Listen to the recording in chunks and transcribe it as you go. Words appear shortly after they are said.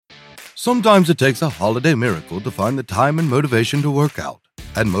Sometimes it takes a holiday miracle to find the time and motivation to work out.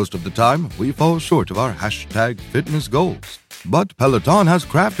 And most of the time, we fall short of our hashtag fitness goals. But Peloton has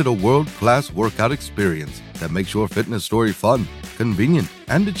crafted a world-class workout experience that makes your fitness story fun, convenient,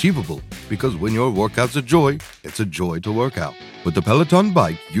 and achievable. Because when your workout's a joy, it's a joy to work out. With the Peloton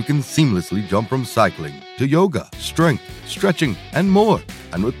Bike, you can seamlessly jump from cycling to yoga, strength, stretching, and more.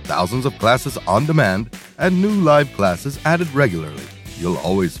 And with thousands of classes on demand and new live classes added regularly, you'll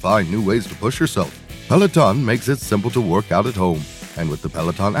always find new ways to push yourself. Peloton makes it simple to work out at home. And with the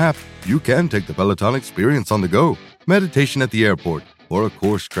Peloton app, you can take the Peloton experience on the go. Meditation at the airport, or a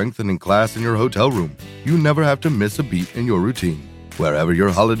core strengthening class in your hotel room. You never have to miss a beat in your routine. Wherever your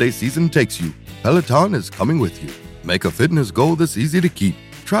holiday season takes you, Peloton is coming with you. Make a fitness goal this easy to keep.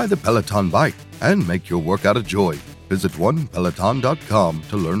 Try the Peloton Bike and make your workout a joy. Visit onepeloton.com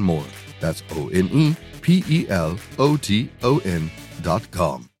to learn more. That's OnePeloton.com.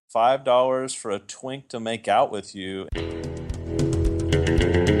 $5 for a twink to make out with you.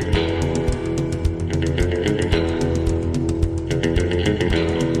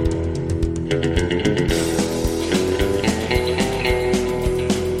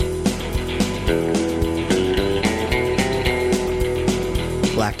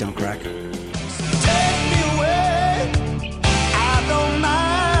 Black don't crack.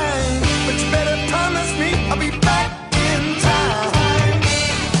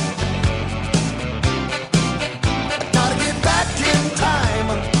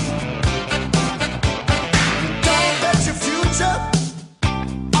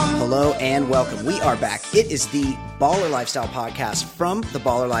 Hello and welcome. We are back. It is the Baller Lifestyle Podcast from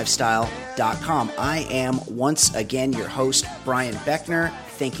theballerlifestyle.com. I am once again your host, Brian Beckner.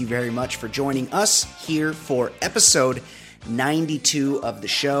 Thank you very much for joining us here for episode 92 of the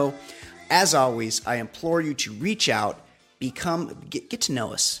show. As always, I implore you to reach out, get to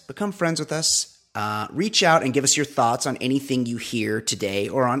know us, become friends with us, reach out and give us your thoughts on anything you hear today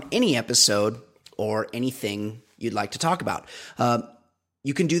or on any episode or anything you'd like to talk about.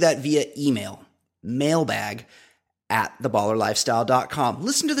 You can do that via email, mailbag@theballerlifestyle.com.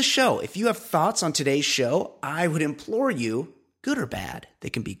 Listen to the show. If you have thoughts on today's show, I would implore you, good or bad, they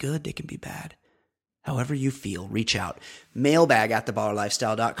can be good, they can be bad. However you feel, reach out.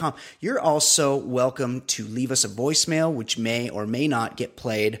 Mailbag@theballerlifestyle.com. You're also welcome to leave us a voicemail, which may or may not get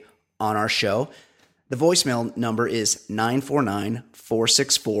played on our show. The voicemail number is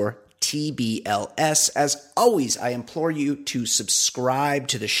 949-464-TBLS. As always, I implore you to subscribe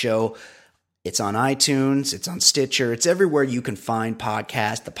to the show. It's on iTunes, it's on Stitcher, it's everywhere you can find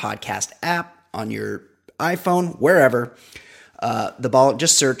podcasts, the podcast app on your iPhone, wherever.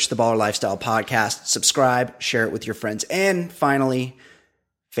 Just search the Baller Lifestyle Podcast, subscribe, share it with your friends. And finally,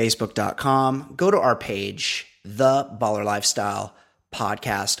 Facebook.com. Go to our page, The Baller Lifestyle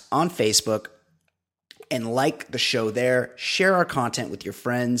Podcast on Facebook, and like the show there. Share our content with your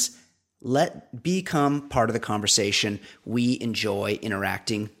friends. Become part of the conversation. We enjoy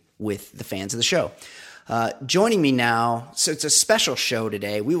interacting with the fans of the show. Joining me now, so it's a special show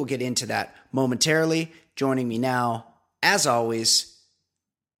today. We will get into that momentarily. Joining me now, as always,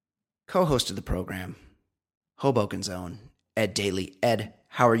 co-host of the program, Hoboken's own Ed Daly. Ed,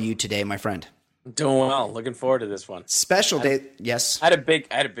 how are you today, my friend? Doing well. Looking forward to this one. Special day. Yes. I had a big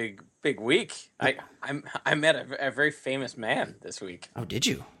week. I met a very famous man this week. Oh, did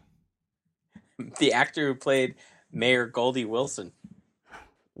you? The actor who played Mayor Goldie Wilson.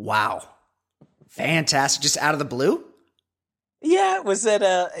 Wow. Fantastic. Just out of the blue? Yeah,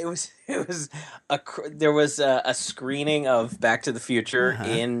 there was a screening of Back to the Future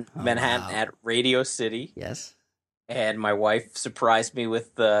in Manhattan at Radio City. Yes. And my wife surprised me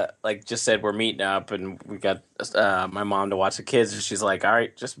with just said we're meeting up, and we got my mom to watch the kids, and she's like, all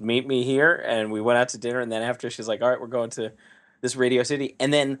right, just meet me here. And we went out to dinner, and then after she's like, all right, we're going to this Radio City.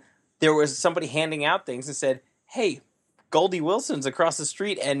 And then there was somebody handing out things and said, hey, Goldie Wilson's across the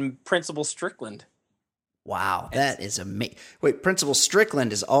street and Principal Strickland. Wow, that is amazing. Wait, Principal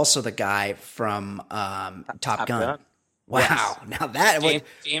Strickland is also the guy from Top Gun. Wow, yes. Now that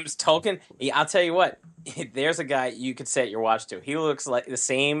James Tolkien. I'll tell you what. There's a guy you could set your watch to. He looks like the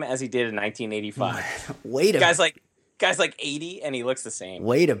same as he did in 1985. Guy's like 80, and he looks the same.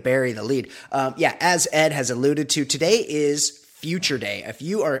 Way to bury the lead. As Ed has alluded to, today is Future Day. If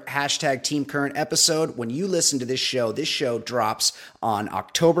you are hashtag Team Current Episode, when you listen to this show drops on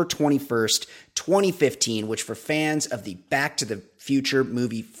October 21st, 2015, which for fans of the Back to the Future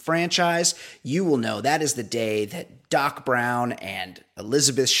movie franchise, you will know that is the day that Doc Brown and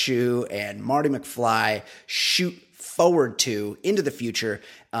Elizabeth Shue and Marty McFly shoot forward to into the future.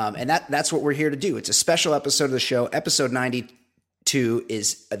 And that's what we're here to do. It's a special episode of the show, episode 92. to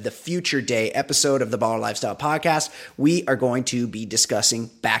is the Future Day episode of the Baller Lifestyle Podcast. We are going to be discussing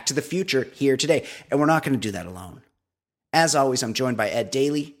Back to the Future here today, and we're not going to do that alone. As always, I'm joined by Ed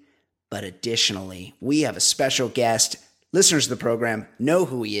Daly, but additionally, we have a special guest. Listeners of the program know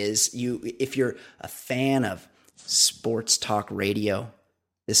who he is. If you're a fan of sports talk radio,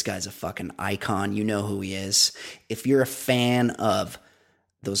 this guy's a fucking icon. You know who he is. If you're a fan of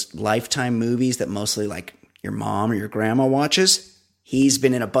those Lifetime movies that mostly like your mom or your grandma watches, he's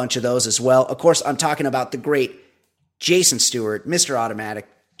been in a bunch of those as well. Of course, I'm talking about the great Jason Stewart, Mr. Automatic.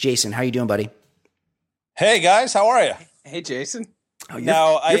 Jason, how you doing, buddy? Hey guys, how are you? Hey, Jason. Oh,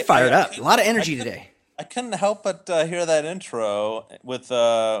 you're fired up. A lot of energy today. I couldn't help but hear that intro with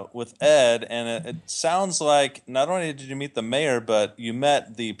Ed, and it sounds like not only did you meet the mayor, but you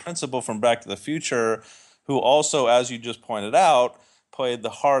met the principal from Back to the Future, who also, as you just pointed out, played the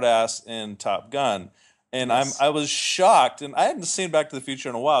hard ass in Top Gun. And Yes. I was shocked, and I hadn't seen Back to the Future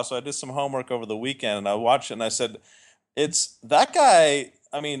in a while, so I did some homework over the weekend, and I watched it, and I said, "It's that guy."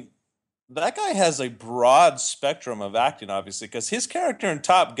 I mean, that guy has a broad spectrum of acting, obviously, because his character in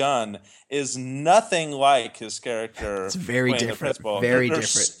Top Gun is nothing like his character. It's very playing the different. principal. Very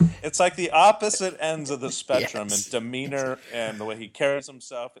There's- different. It's like the opposite ends of the spectrum Yes. in demeanor and the way he carries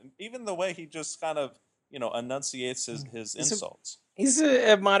himself, and even the way he just kind of enunciates his insults. He's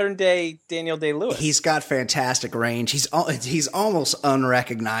a modern day Daniel Day-Lewis. He's got fantastic range. He's almost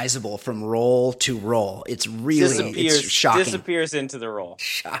unrecognizable from role to role. It's really it's shocking. Disappears into the role.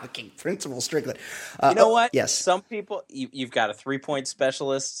 Shocking. Principal Strickland. You know what? Yes. Some people, you've got a 3-point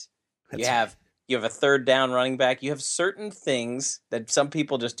specialist. That's You have a third down running back. You have certain things that some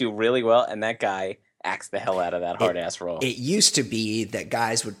people just do really well, and that guy acts the hell out of that hard ass role. It used to be that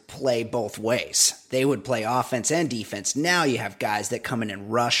guys would play both ways. They would play offense and defense. Now you have guys that come in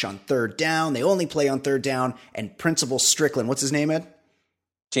and rush on third down. They only play on third down. And Principal Strickland, what's his name, Ed?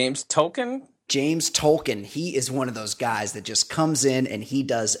 James Tolkien. James Tolkien. He is one of those guys that just comes in and he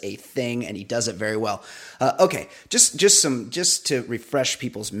does a thing, and he does it very well. Okay, just to refresh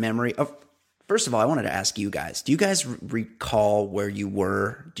people's memory of. First of all, I wanted to ask you guys, do you guys recall where you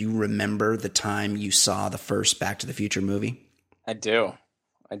were? Do you remember the time you saw the first Back to the Future movie? I do.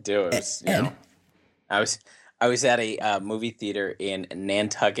 It was, I was at a movie theater in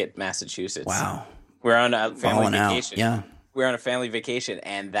Nantucket, Massachusetts. Wow. We're on a family Falling vacation. out. Yeah. We're on a family vacation,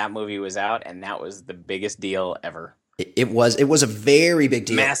 and that movie was out, and that was the biggest deal ever. It was a very big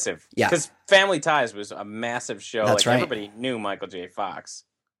deal. Massive. Yeah. Because Family Ties was a massive show. That's right. Everybody knew Michael J. Fox.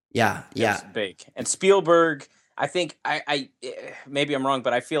 Yeah. It was big. And Spielberg, I think, I maybe I'm wrong,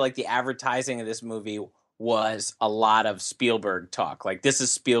 but I feel like the advertising of this movie was a lot of Spielberg talk. Like, this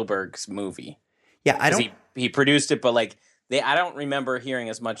is Spielberg's movie. Yeah, I don't. He produced it, but like I don't remember hearing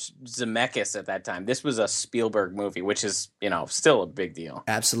as much Zemeckis at that time. This was a Spielberg movie, which is still a big deal.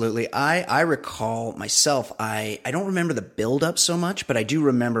 Absolutely. I recall myself, I don't remember the build up so much, but I do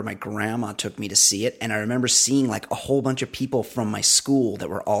remember my grandma took me to see it. And I remember seeing like a whole bunch of people from my school that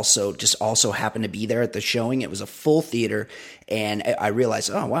were also happened to be there at the showing. It was a full theater. And I realized,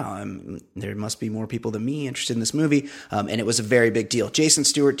 oh, wow, there must be more people than me interested in this movie. And it was a very big deal. Jason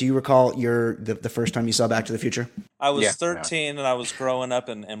Stewart, do you recall the first time you saw Back to the Future? I was 13 and I was growing up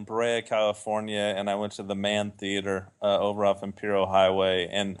in Brea, California, and I went to the Mann Theater over off Imperial Highway.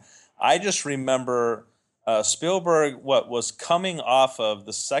 And I just remember Spielberg, was coming off of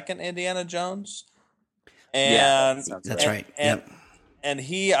the second Indiana Jones. And That's right. And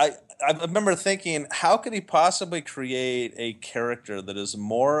I remember thinking, how could he possibly create a character that is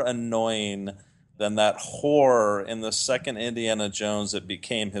more annoying than that whore in the second Indiana Jones that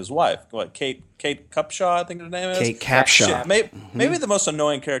became his wife? What, Kate Capshaw, I think her name is? Kate Capshaw. Maybe the most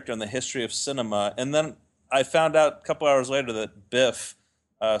annoying character in the history of cinema. And then I found out a couple hours later that Biff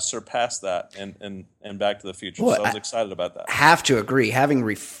surpassed that in Back to the Future. Well, so I was excited about that. Have to agree. Having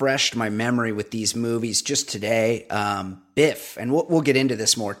refreshed my memory with these movies just today, Biff, and we'll get into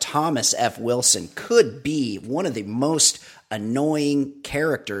this more, Thomas F. Wilson could be one of the most annoying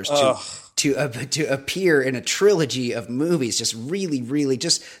characters to appear in a trilogy of movies. Just really, really,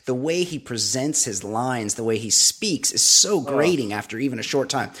 just the way he presents his lines, the way he speaks is so grating after even a short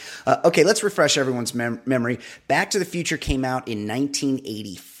time. Okay, let's refresh everyone's memory. Back to the Future came out in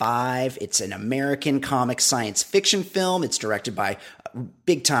 1985. It's an American comic science fiction film. It's directed by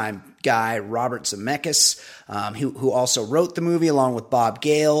big-time guy Robert Zemeckis, who also wrote the movie along with Bob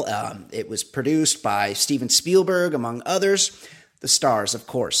Gale. It was produced by Steven Spielberg, among others. The stars, of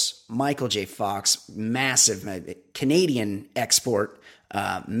course, Michael J. Fox, massive Canadian export,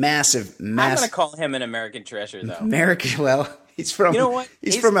 massive. I'm going to call him an American treasure, though. American, well, he's from. You know what?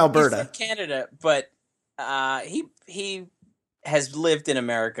 He's from Alberta. He's from Canada, but he has lived in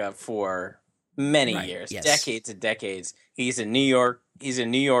America for many Right, years, yes. decades and decades. He's a New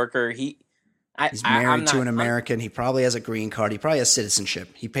Yorker. He's married to an American. He probably has a green card. He probably has citizenship.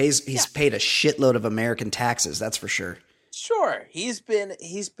 He's paid a shitload of American taxes. That's for sure. Sure, he's been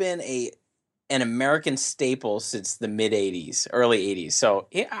an American staple since the mid '80s, early '80s. So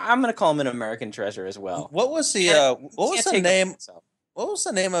I'm going to call him an American treasure as well. What was the name? What was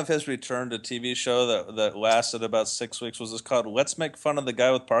the name of his return to TV show that lasted about 6 weeks? Was this called "Let's Make Fun of the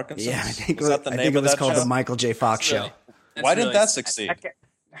Guy with Parkinson's"? Yeah, I think was that the name it of was that called show? the Michael J. Fox Show. Why didn't that succeed?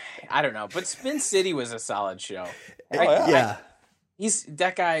 I don't know, but Spin City was a solid show. Yeah.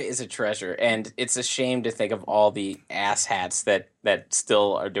 That guy is a treasure, and it's a shame to think of all the asshats that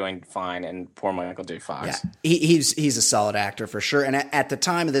still are doing fine, and poor Michael J. Fox. Yeah, he's a solid actor for sure. And at the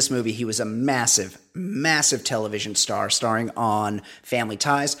time of this movie, he was a massive television star, starring on Family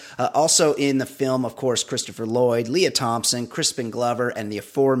Ties. Also in the film, of course, Christopher Lloyd, Leah Thompson, Crispin Glover, and the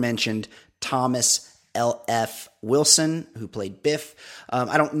aforementioned Thomas L.F. Wilson, who played Biff.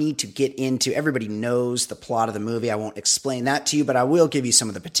 I don't need to get into, everybody knows the plot of the movie. I won't explain that to you, but I will give you some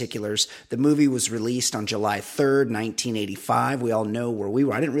of the particulars. The movie was released on July 3rd, 1985. We all know where we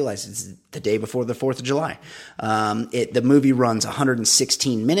were. I didn't realize it's the day before the 4th of July. The movie runs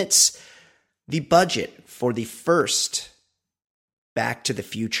 116 minutes. The budget for the first Back to the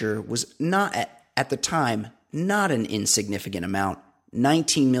Future was not, at the time, not an insignificant amount.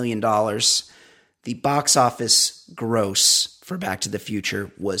 $19 million. The box office gross for Back to the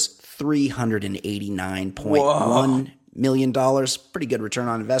Future was $389.1 million. Pretty good return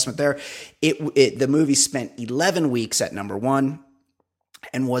on investment there. The movie spent 11 weeks at number one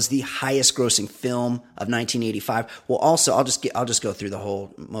and was the highest grossing film of 1985. Well, also, I'll just go through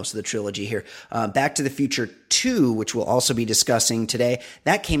most of the trilogy here. Back to the Future 2, which we'll also be discussing today,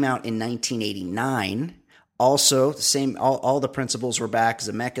 that came out in 1989. Also, the same. All the principals were back.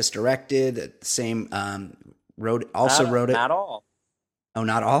 Zemeckis directed. The same. Wrote it. Not all. Oh,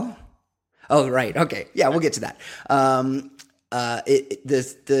 not all. Oh, right. Okay. Yeah, we'll get to that.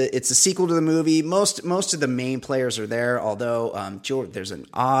 It's a sequel to the movie. Most of the main players are there. Although there's an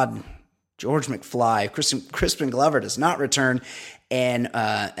odd George McFly. Crispin Glover does not return, and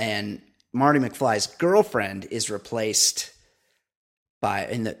Marty McFly's girlfriend is replaced.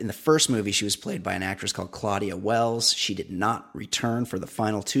 In the first movie, she was played by an actress called Claudia Wells. She did not return for the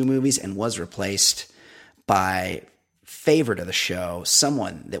final two movies and was replaced by favorite of the show,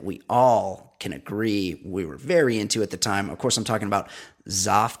 someone that we all can agree we were very into at the time. Of course, I'm talking about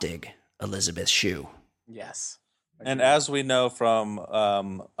Zoftig, Elizabeth Shue. Yes. And as we know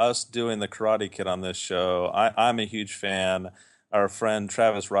from us doing the Karate Kid on this show, I'm a huge fan. Our friend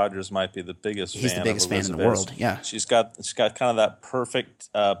Travis Rogers might be the biggest fan. He's the biggest of fan in the world. Yeah, she's got kind of that perfect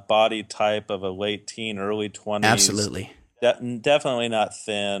body type of a late teen, early 20s. Absolutely, definitely not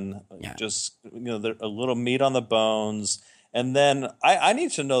thin. Yeah. Just a little meat on the bones. And then I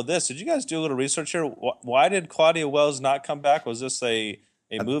need to know this. Did you guys do a little research here? Why did Claudia Wells not come back? Was this a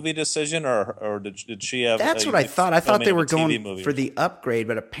movie decision, or did she have? That's what I thought. I thought they were going movie? For the upgrade,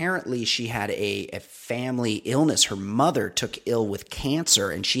 but apparently she had a family illness. Her mother took ill with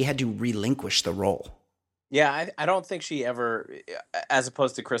cancer, and she had to relinquish the role. Yeah, I don't think she ever, as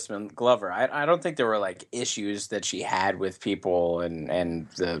opposed to Crispin Glover, I don't think there were like issues that she had with people and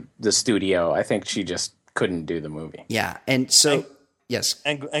the studio. I think she just couldn't do the movie. Yeah, and so. Yes,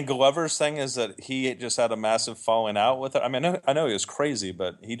 and Glover's thing is that he just had a massive falling out with it. I mean, I know he was crazy,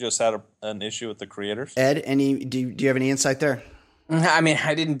 but he just had an issue with the creators. Ed, do you have any insight there? I mean,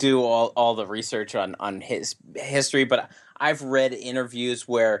 I didn't do all the research on his history, but I've read interviews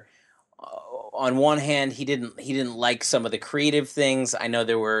where, on one hand, he didn't like some of the creative things. I know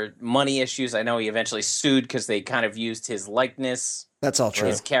there were money issues. I know he eventually sued because they kind of used his likeness. That's all true.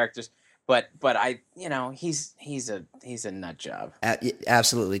 His characters. But he's a nut job.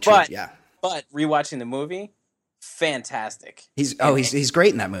 Absolutely true. Yeah. But rewatching the movie, fantastic. He's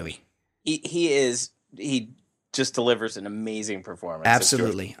great in that movie. He just delivers an amazing performance.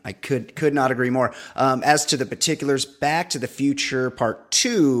 Absolutely. I could not agree more. As to the particulars, Back to the Future Part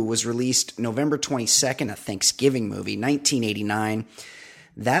 2 was released November 22nd, a Thanksgiving movie, 1989.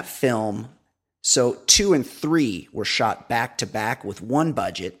 That film, so 2 and 3 were shot back to back with one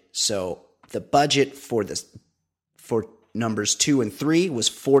budget. So the budget for numbers 2 and 3 was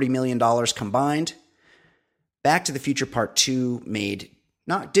 $40 million combined. Back to the Future Part 2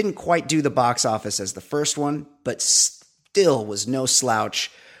 didn't quite do the box office as the first one, but still was no slouch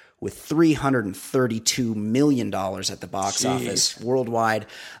with $332 million at the box office worldwide.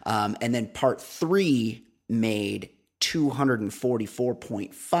 And then Part 3 made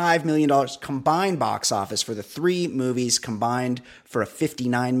 $244.5 million. Combined box office for the three movies combined for a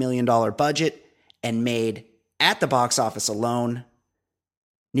 $59 million budget and made at the box office alone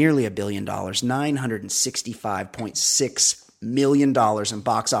nearly $1 billion, $965.6 million in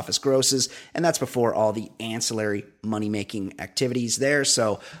box office grosses, and that's before all the ancillary money-making activities there.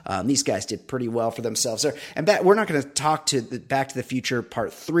 So these guys did pretty well for themselves there. And we're not going to talk to Back to the Future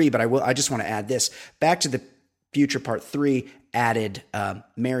Part 3, but I just want to add this. Back to the Future Part 3 added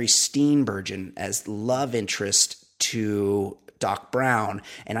Mary Steenburgen as love interest to Doc Brown,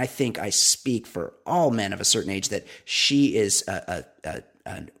 and I think I speak for all men of a certain age that she is a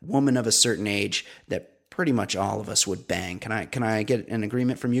woman of a certain age that pretty much all of us would bang. Can I get an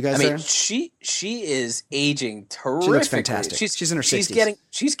agreement from you guys? I mean, she is aging terrifically. She looks fantastic. She's in her 60s.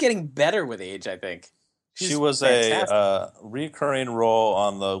 She's getting better with age, I think. She was fantastic. A recurring role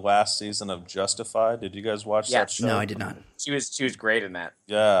on the last season of Justified. Did you guys watch that show? No, I did not. She was great in that.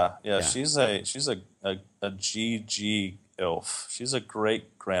 Yeah. She's a GG ilf. She's a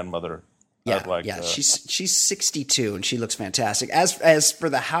great grandmother. She's 62 and she looks fantastic. As for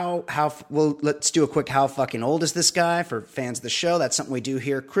the how well, let's do a quick how fucking old is this guy for fans of the show. That's something we do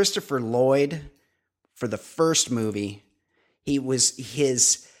here. Christopher Lloyd, for the first movie, he was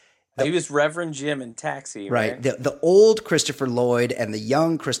Reverend Jim in Taxi, right? The old Christopher Lloyd and the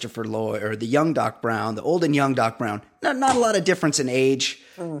young Christopher Lloyd, or the young Doc Brown, the old and young Doc Brown. Not a lot of difference in age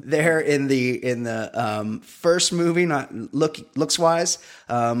there in the first movie, not looks wise.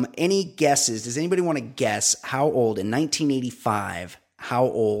 Any guesses? Does anybody want to guess how old in 1985? How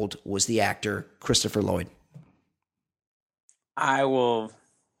old was the actor Christopher Lloyd? I'll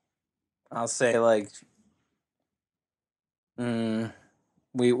say like.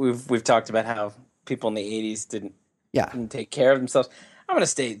 We've talked about how people in the 80s didn't take care of themselves. I'm going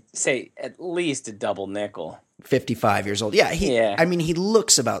to say at least a double nickel. 55 years old. Yeah. I mean, he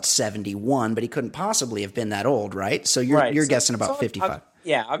looks about 71, but he couldn't possibly have been that old, right? So you're guessing about 55.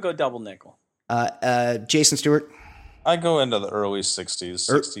 I'll go double nickel. Jason Stewart? I go into the early 60s,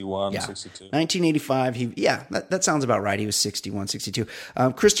 61, 62. 1985, that sounds about right. He was 61, 62.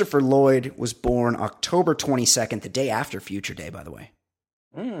 Christopher Lloyd was born October 22nd, the day after Future Day, by the way.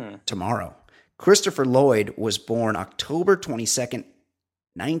 Tomorrow. Christopher Lloyd was born October 22nd,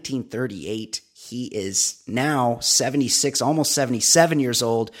 1938. He is now 76, almost 77 years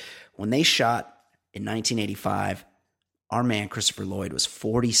old. When they shot in 1985, our man Christopher Lloyd was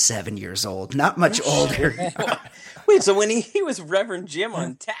 47 years old. Not much older. Wait, so when he was Reverend Jim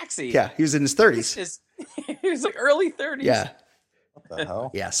on Taxi. Yeah, he was in his 30s. He was like early 30s. Yeah. What the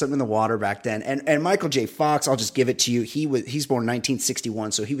hell? Yeah, something in the water back then. And Michael J. Fox, I'll just give it to you. He's born in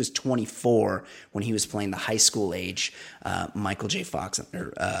 1961, so he was 24 when he was playing the high school age Michael J. Fox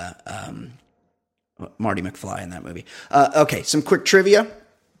or Marty McFly in that movie. Okay, some quick trivia.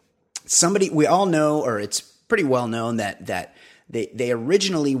 We all know, or it's pretty well known that they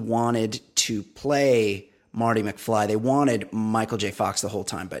originally wanted to play Marty McFly. They wanted Michael J. Fox the whole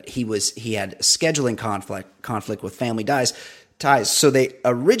time, but he had scheduling conflict with family ties. So they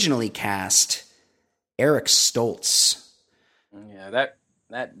originally cast Eric Stoltz. Yeah,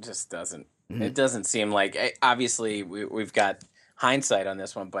 that just doesn't. Mm-hmm. It doesn't seem like. Obviously, we've got hindsight on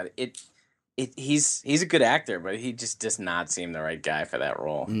this one, but he's a good actor, but he just does not seem the right guy for that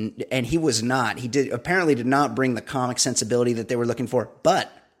role. And he was not. He apparently did not bring the comic sensibility that they were looking for.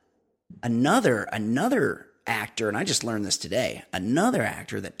 But another actor, and I just learned this today, another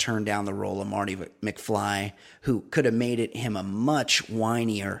actor that turned down the role of Marty McFly, who could have made him a much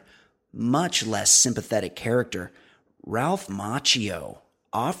whinier, much less sympathetic character, Ralph Macchio,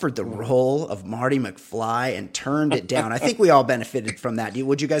 offered the role of Marty McFly and turned it down. I think we all benefited from that.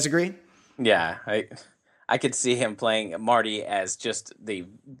 Would you guys agree? Yeah, I could see him playing Marty as just the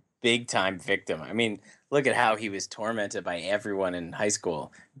big-time victim. I mean, look at how he was tormented by everyone in high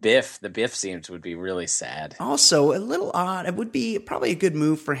school. The Biff scenes would be really sad. Also, a little odd. It would be probably a good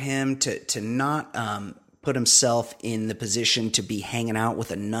move for him to not put himself in the position to be hanging out with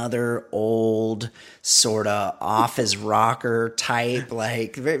another old sort of off his rocker type,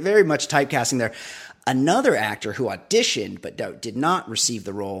 like very, very much typecasting there. Another actor who auditioned but did not receive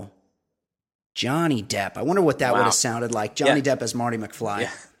the role, Johnny Depp. I wonder what that would have sounded like. Johnny Depp as Marty McFly.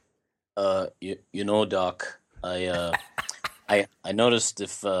 Yeah. You know, Doc, I noticed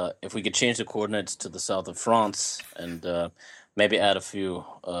if we could change the coordinates to the south of France and maybe add a few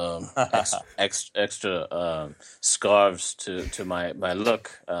extra scarves to my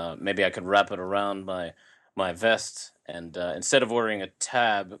look, maybe I could wrap it around my my vest, and instead of ordering a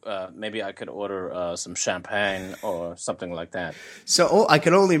tab, maybe I could order some champagne or something like that. So I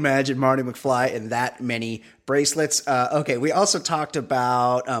could only imagine Marty McFly in that many bracelets. Okay, we also talked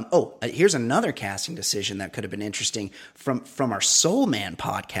about. Here's another casting decision that could have been interesting from our Soul Man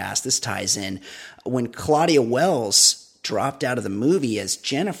podcast. This ties in when Claudia Wells dropped out of the movie as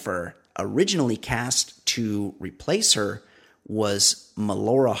Jennifer. Originally cast to replace her was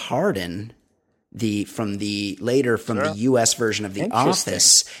Melora Hardin, from the U.S. version of The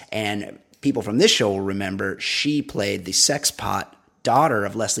Office, and people from this show will remember she played the sexpot daughter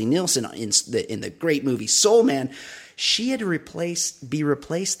of Leslie Nielsen in the great movie Soul Man. She had to be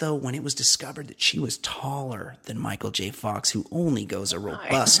replaced though when it was discovered that she was taller than Michael J. Fox, who only goes a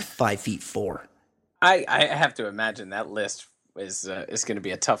robust 5'4". I have to imagine that list is going to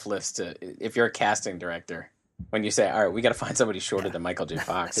be a tough list if you're a casting director. When you say, all right, we got to find somebody shorter than Michael J.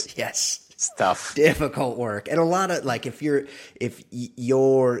 Fox. Yes. It's tough. Difficult work. And a lot of, like, if you're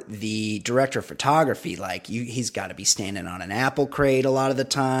the director of photography, like, he's got to be standing on an apple crate a lot of the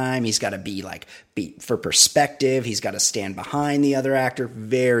time. He's got to be for perspective. He's got to stand behind the other actor.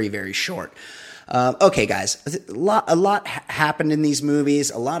 Very, very short. Okay, guys, a lot happened in these movies.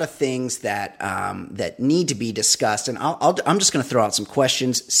 A lot of things that need to be discussed, and I'm just going to throw out some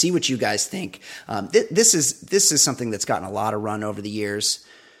questions, see what you guys think. This is something that's gotten a lot of run over the years.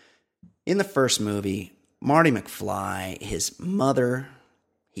 In the first movie, Marty McFly, his mother,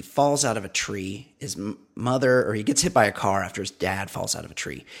 he falls out of a tree. His mother, or he gets hit by a car after his dad falls out of a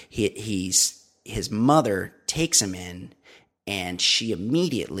tree. His mother takes him in, and she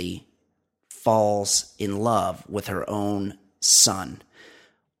immediately falls in love with her own son.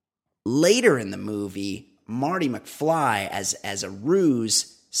 Later in the movie, Marty McFly, as a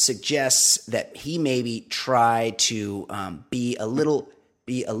ruse, suggests that he maybe try to be a little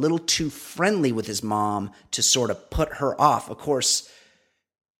too friendly with his mom to sort of put her off. Of course,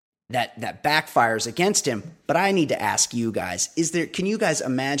 that backfires against him. But I need to ask you guys: can you guys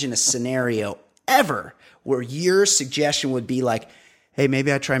imagine a scenario ever where your suggestion would be like, hey,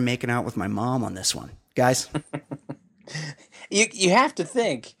 maybe I try making out with my mom on this one, guys? You have to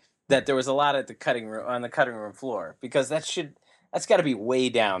think that there was a lot on the cutting room floor, because that's got to be way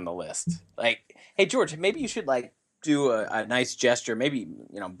down the list. Like, hey George, maybe you should do a nice gesture. Maybe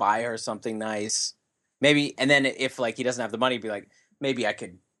buy her something nice. Maybe, and then if he doesn't have the money, be like, maybe I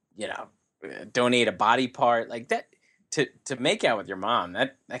could donate a body part like that. To make out with your mom,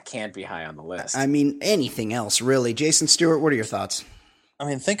 that can't be high on the list. I mean, anything else really. Jason Stewart, what are your thoughts? I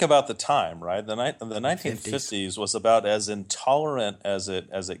mean, think about the time, right? The 1950s was about as intolerant as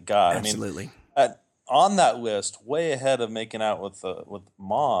it got. Absolutely. I mean, on that list, way ahead of making out with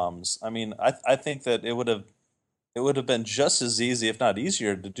moms. I mean, I think that it would have been just as easy, if not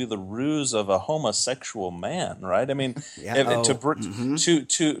easier, to do the ruse of a homosexual man, right? I mean,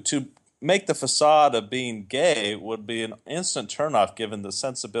 to make the facade of being gay would be an instant turnoff given the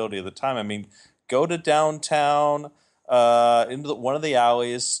sensibility of the time. I mean, go to downtown. Into one of the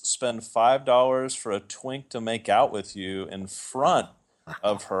alleys, spend $5 for a twink to make out with you in front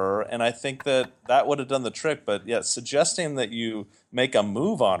of her, and I think that would have done the trick. But yeah, suggesting that you make a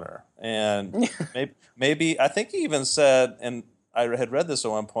move on her, and maybe I think he even said, and I had read this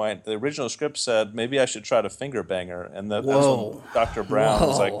at one point, the original script said maybe I should try to finger bang her, and that's when Dr. Brown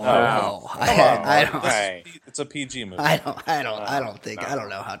was like, no, I don't. It's a PG movie. I don't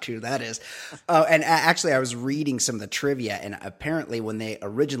know how true that is. Oh, and actually, I was reading some of the trivia, and apparently, when they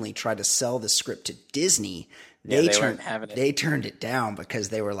originally tried to sell the script to Disney, they turned it down because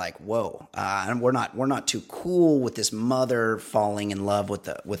they were like, "Whoa, and we're not too cool with this mother falling in love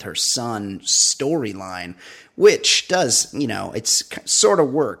with her son storyline," which does, it's sort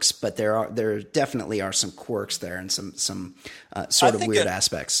of works, but there definitely are some quirks there and some sort of weird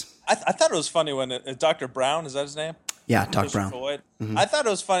aspects. I thought it was funny when Dr. Brown, is that his name? Yeah, Dr. Brown. Mm-hmm. I thought it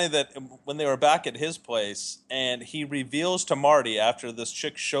was funny that when they were back at his place and he reveals to Marty after this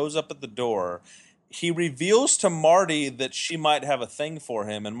chick shows up at the door. He reveals to Marty that she might have a thing for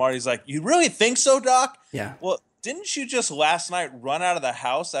him, and Marty's like, "You really think so, Doc?" Yeah. Well, didn't you just last night run out of the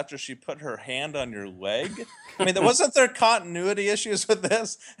house after she put her hand on your leg? I mean, wasn't there continuity issues with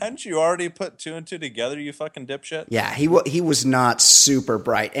this? Hadn't you already put two and two together, you fucking dipshit? Yeah, he was not super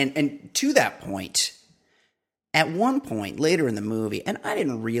bright. And to that point, at one point later in the movie, and I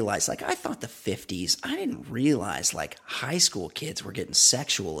didn't realize, I thought the 50s, I didn't realize, high school kids were getting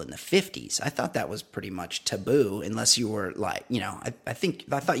sexual in the 50s. I thought that was pretty much taboo, unless you were I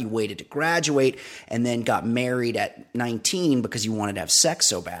thought you waited to graduate and then got married at 19 because you wanted to have sex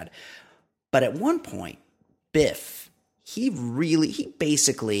so bad. But at one point, Biff, he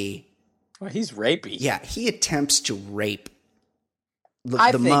basically Well, he's rapey. Yeah, he attempts to rape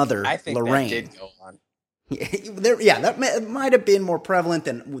the mother, I think Lorraine. that did go on. That might have been more prevalent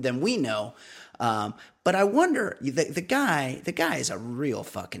than we know. But I wonder, the guy is a real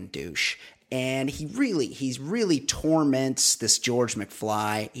fucking douche. And he really torments this George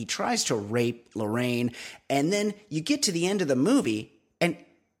McFly. He tries to rape Lorraine. And then you get to the end of the movie and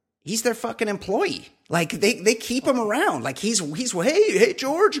he's their fucking employee. Like they keep him around. Like he's hey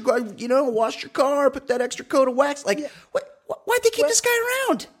George, wash your car, put that extra coat of wax. Like why'd they keep this guy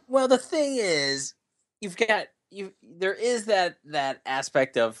around? Well, the thing is, there is that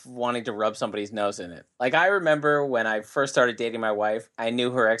aspect of wanting to rub somebody's nose in it. Like I remember when I first started dating my wife, I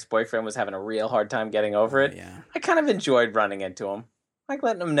knew her ex-boyfriend was having a real hard time getting over it. Yeah. I kind of enjoyed running into him, like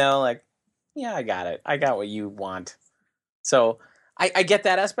letting him know, like, yeah, I got it. I got what you want. So I get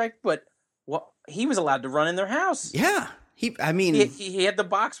that aspect, but he was allowed to run in their house. Yeah. He had the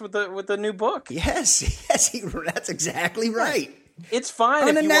box with the new book. Yes, that's exactly right. It's fine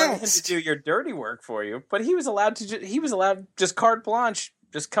if you wanted him to Unannounced. do your dirty work for you, but he was allowed just carte blanche,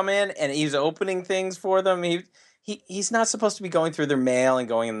 just come in and he's opening things for them. He's not supposed to be going through their mail and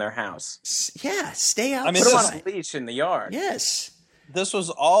going in their house. Yeah, stay out. mean, Put him on a leash in the yard. Yes. This was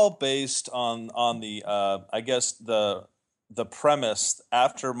all based on the I guess the premise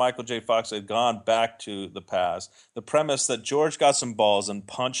after Michael J. Fox had gone back to the past. The premise that George got some balls and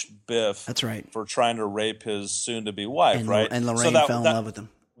punched Biff. That's right. For trying to rape his soon-to-be wife, And, right? and Lorraine fell in love with him.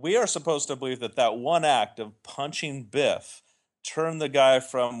 We are supposed to believe that one act of punching Biff turned the guy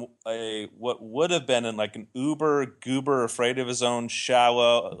from what would have been in like an uber goober, afraid of his own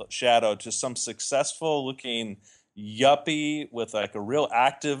shadow to some successful looking yuppie with like a real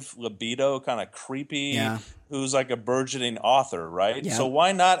active libido, kind of creepy, who's like a burgeoning author, right? Yeah. So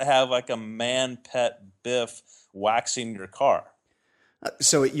why not have like a man pet Biff waxing your car?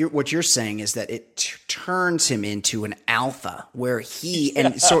 So what you're saying is that it turns him into an alpha, where he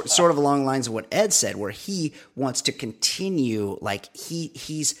and sort of along the lines of what Ed said, where he wants to continue, like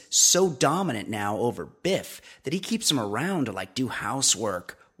he's so dominant now over Biff that he keeps him around to like do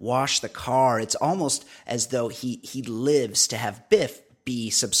housework, wash the car. It's almost as though he lives to have Biff be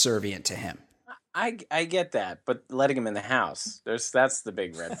subservient to him. I get that, but letting him in the house, that's the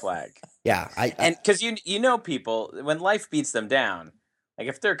big red flag. Yeah, and because you know people, when life beats them down, like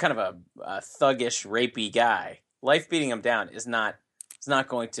if they're kind of a thuggish, rapey guy, life beating them down is not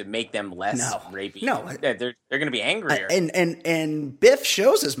going to make them less rapey. No, they're going to be angrier. And Biff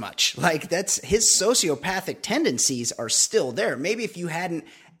shows as much. Like that's his sociopathic tendencies are still there. Maybe if you hadn't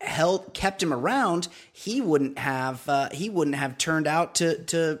kept him around, he wouldn't have turned out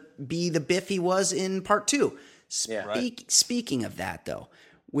to be the Biff he was in part 2. Speaking of that, though,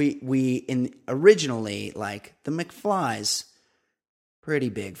 we originally, like, the McFlys, pretty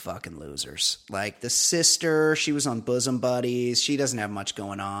big fucking losers. Like the sister, she was on Bosom Buddies. She doesn't have much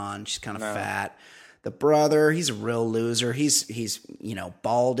going on. She's kind of fat. The brother, he's a real loser. He's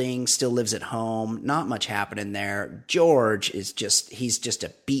balding, still lives at home. Not much happening there. George is he's just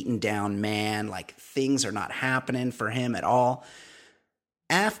a beaten down man. Like things are not happening for him at all.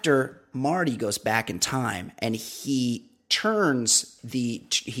 After Marty goes back in time and he changes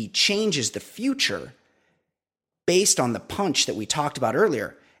the future based on the punch that we talked about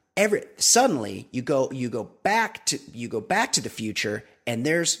earlier. Suddenly you go back to the future, and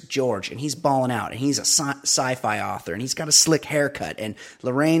there's George, and he's balling out, and he's a sci-fi author, and he's got a slick haircut, and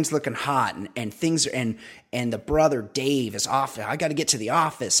Lorraine's looking hot, and things are, and the brother Dave is off. I got to get to the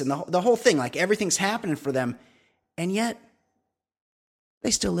office, and the whole thing, like everything's happening for them, and yet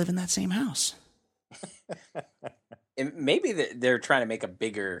they still live in that same house. And maybe they're trying to make a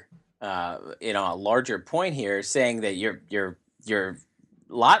bigger, a larger point here, saying that your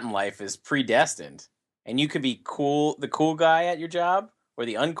lot in life is predestined, and you could be the cool guy at your job or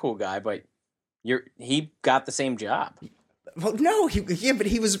the uncool guy, but he got the same job. Well, no, but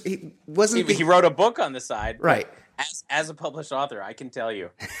he wasn't. He wrote a book on the side, right? As a published author, I can tell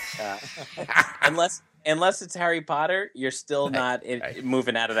you, unless it's Harry Potter, you're still not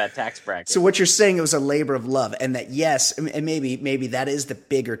moving out of that tax bracket. So what you're saying, it was a labor of love, and that yes, and maybe that is the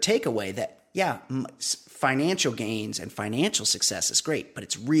bigger takeaway. That financial gains and financial success is great, but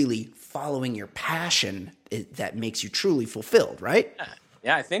it's really following your passion that makes you truly fulfilled, right?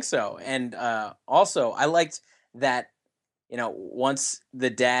 Yeah, I think so. And also, I liked that, once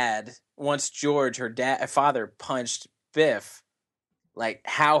George, her father, punched Biff, like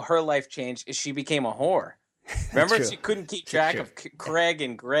how her life changed is she became a whore. Remember, she couldn't keep track of Craig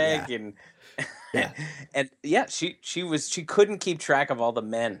and Greg and she couldn't keep track of all the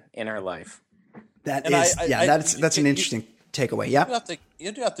men in her life. That's an interesting. takeaway. Yeah.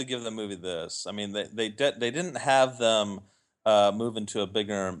 You do have to give the movie this. I mean, they didn't have them move into a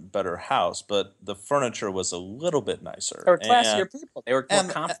bigger and better house, but the furniture was a little bit nicer. They were classier people. They were more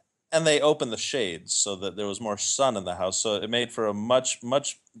confident. And they opened the shades so that there was more sun in the house, so it made for a much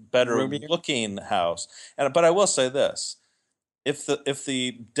better looking house. But I will say this: if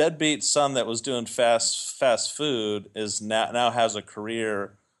the deadbeat son that was doing fast food is now has a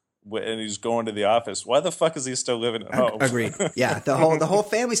career and he's going to the office, why the fuck is he still living at home? Agreed. Yeah, the whole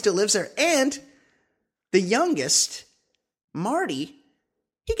family still lives there, and the youngest, Marty,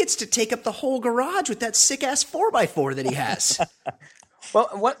 he gets to take up the whole garage with that sick ass 4x4 that he has.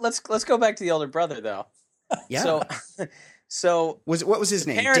 Well, let's go back to the older brother though. Yeah. So what was his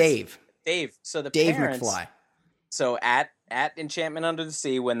name? Parents, Dave. Dave. So Dave parents, McFly. So at Enchantment Under the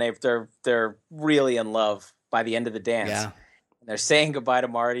Sea, when they're really in love by the end of the dance, and they're saying goodbye to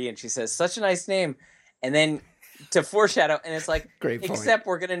Marty, and she says, "Such a nice name," and then to foreshadow, and it's like, great point. Except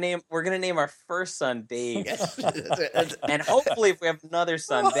we're gonna name our first son Dave, and hopefully if we have another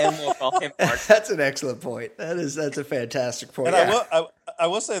son, then we'll call him Marty. That's an excellent point. That's a fantastic point. And I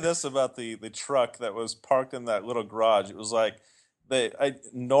will say this about the truck that was parked in that little garage. It was like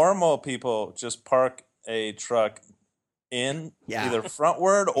normal people just park a truck in either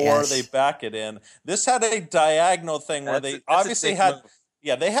frontward or they back it in. This had a diagonal thing where they obviously had. Move.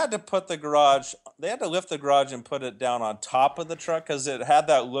 Yeah, they had to put the garage. They had to lift the garage and put it down on top of the truck because it had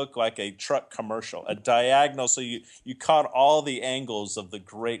that look like a truck commercial, a diagonal. So you caught all the angles of the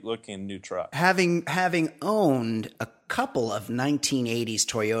great looking new truck. Having owned a couple of 1980s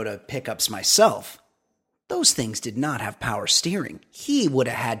Toyota pickups myself, those things did not have power steering. He would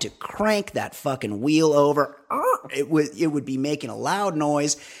have had to crank that fucking wheel over. It would be making a loud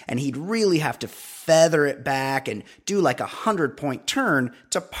noise, and he'd really have to feather it back and do like 100-point turn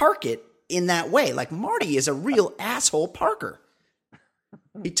to park it in that way. Like Marty is a real asshole parker.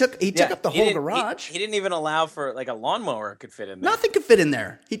 He took up the whole garage. He didn't even allow for like a lawnmower could fit in there. Nothing could fit in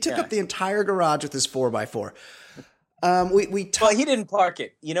there. He took up the entire garage with his 4x4. Well, he didn't park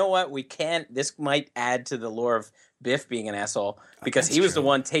it. You know what? We can't. This might add to the lore of Biff being an asshole because he was the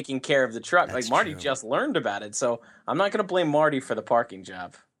one taking care of the truck. Like Marty just learned about it, so I'm not going to blame Marty for the parking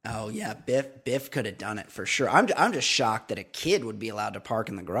job. Oh yeah, Biff could have done it for sure. I'm just shocked that a kid would be allowed to park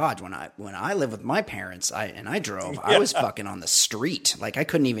in the garage. When I lived with my parents, I drove. I was fucking on the street. Like I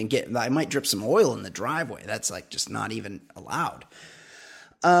couldn't even get. I might drip some oil in the driveway. That's like just not even allowed.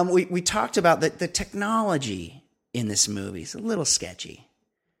 We talked about the technology in this movie. It's a little sketchy.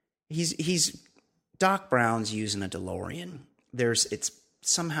 He's Doc Brown's using a DeLorean.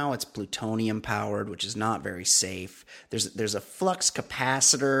 Somehow it's plutonium powered, which is not very safe. There's a flux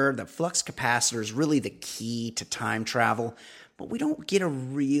capacitor. The flux capacitor is really the key to time travel, but we don't get a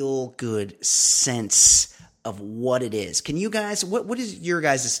real good sense of what it is. Can you guys, what is your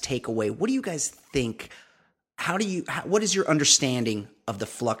guys' takeaway? What do you guys think? What is your understanding of the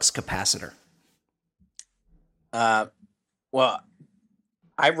flux capacitor? Well,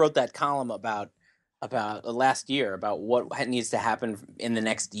 I wrote that column about last year about what needs to happen in the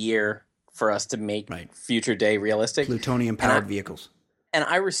next year for us to make Future Day realistic. Plutonium-powered vehicles. And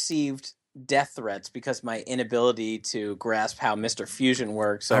I received death threats because my inability to grasp how Mr. Fusion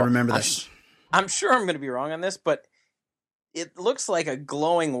works. So I remember that. I'm sure I'm going to be wrong on this, but it looks like a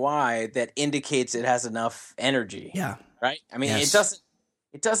glowing Y that indicates it has enough energy. Yeah. Right? I mean, it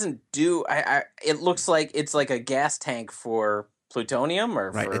doesn't do. It looks like it's like a gas tank for plutonium,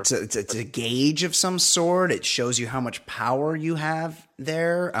 or it's a gauge of some sort. It shows you how much power you have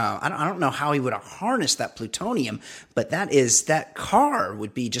there. I don't know how he would have harnessed that plutonium, but that car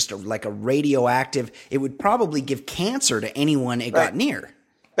would be just like a radioactive. It would probably give cancer to anyone it got near.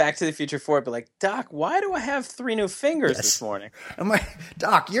 Back to the Future 4, but like, Doc, why do I have 3 new fingers this morning? I'm like,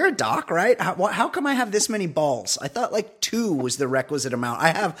 Doc, you're a doc, right? How come I have this many balls? I thought like 2 was the requisite amount.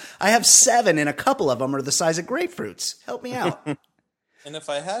 I have 7, and a couple of them are the size of grapefruits. Help me out. And if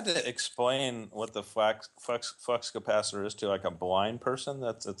I had to explain what the flux capacitor is to like a blind person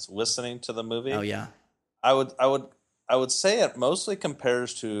that's listening to the movie, I would say it mostly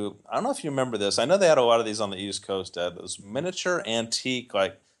compares to, I don't know if you remember this. I know they had a lot of these on the East Coast, Ed. Those miniature antique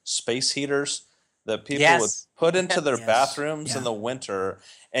like space heaters that people would put into their bathrooms in the winter,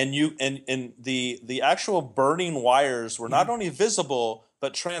 and the actual burning wires were not only visible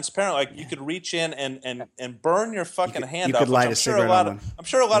but transparent. Like you could reach in and burn your fucking hand you off. could light I'm a sure cigarette on one. I'm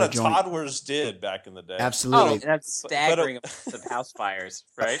sure a lot Or a of joint. toddlers did back in the day. Oh, Absolutely. and that's staggering amounts of house fires,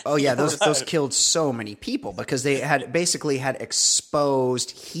 right? Oh yeah, those killed so many people because they had basically had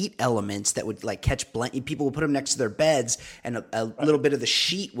exposed heat elements that would like catch people would put them next to their beds, and a little bit of the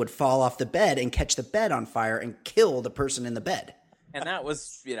sheet would fall off the bed and catch the bed on fire and kill the person in the bed. And that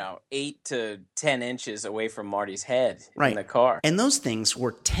was, 8 to 10 inches away from Marty's head Right. in the car. And those things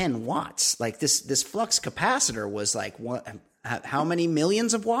were 10 watts. Like this flux capacitor was like how many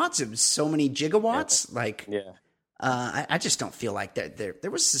millions of watts? It was so many gigawatts. Like, Yeah. I just don't feel like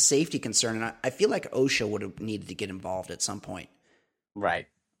there was a safety concern, and I feel like OSHA would have needed to get involved at some point. Right.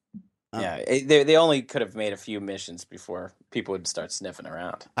 Yeah. They only could have made a few missions before people would start sniffing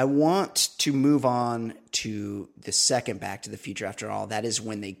around. I want to move on to the second Back to the Future. After all, that is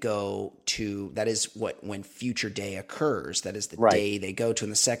when they go to. That is when Future Day occurs. That is the Right. day they go to in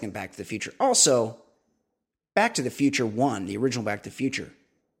the second Back to the Future. Also, Back to the Future 1, the original Back to the Future,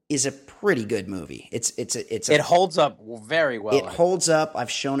 is a pretty good movie. It holds up very well. It holds up. I've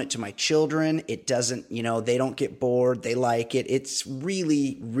shown it to my children. It doesn't, they don't get bored. They like it. It's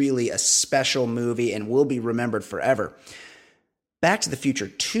really, really a special movie and will be remembered forever. Back to the Future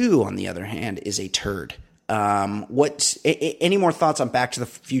 2, on the other hand, is a turd. Any more thoughts on Back to the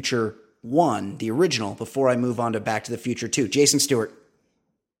Future 1, the original, before I move on to Back to the Future 2? Jason Stewart.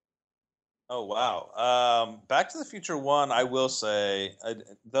 Oh, wow. Back to the Future 1, I will say,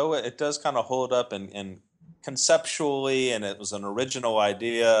 though it does kind of hold up and conceptually, and it was an original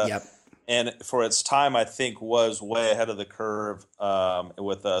idea. Yep. And for its time, I think was way ahead of the curve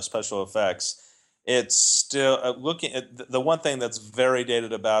with special effects. It's still looking at the one thing that's very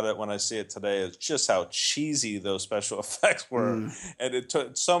dated about it when I see it today is just how cheesy those special effects were. And it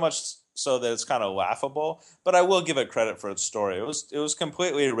took so much so that it's kind of laughable, but I will give it credit for its story. It was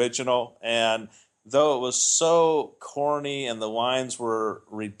completely original, and though it was so corny and the lines were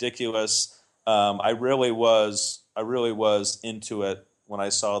ridiculous, I really was into it when I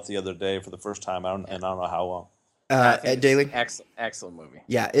saw it the other day for the first time. I don't know how long. Ed Daly? Excellent movie.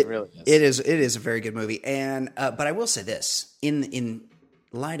 Yeah, it really is. It is a very good movie, and but I will say this: in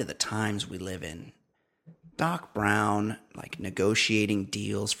light of the times we live in, Doc Brown negotiating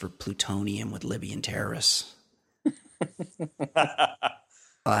deals for plutonium with Libyan terrorists,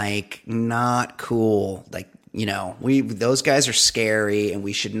 not cool. Those guys are scary, and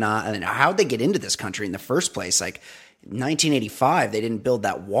we should not. And how'd they get into this country in the first place? 1985, they didn't build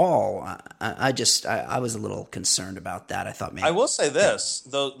that wall. I was a little concerned about that. I thought maybe. I will say this: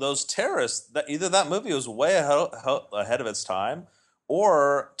 those terrorists, either that movie was way ahead of its time,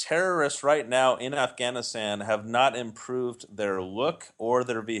 or terrorists right now in Afghanistan have not improved their look or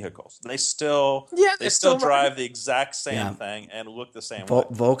their vehicles. They still drive the exact same thing and look the same way.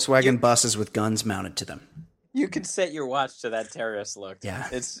 Volkswagen buses with guns mounted to them. You can set your watch to that terrorist look. Yeah,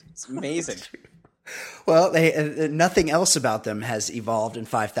 it's amazing. Well, nothing else about them has evolved in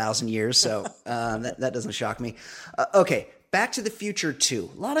 5,000 years, so that doesn't shock me. Okay, Back to the Future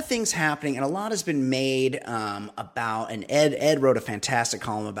 2. A lot of things happening, and a lot has been made about, and Ed wrote a fantastic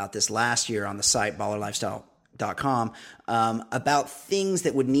column about this last year on the site, ballerlifestyle.com, about things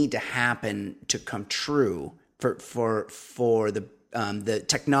that would need to happen to come true for the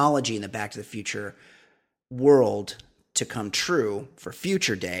technology in the Back to the Future world to come true for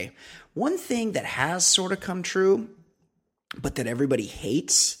Future Day. One thing that has sort of come true, but that everybody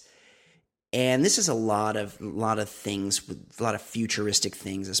hates, and this is a lot of things, a lot of futuristic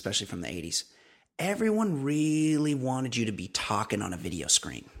things, especially from the 80s. Everyone really wanted you to be talking on a video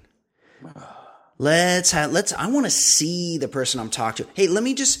screen. I want to see the person I'm talking to. Hey, let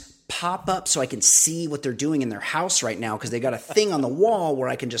me just pop up so I can see what they're doing in their house right now, because they got a thing on the wall where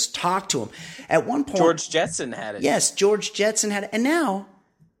I can just talk to them. At one point, George Jetson had it. Yes, George Jetson had it, and now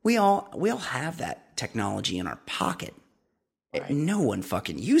we all have that technology in our pocket. Right. No one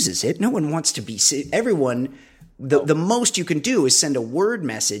fucking uses it. No one wants to be. Everyone. The most you can do is send a word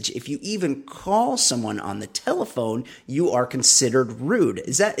message. If you even call someone on the telephone, you are considered rude.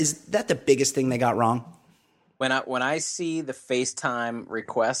 Is that the biggest thing they got wrong? When I see the FaceTime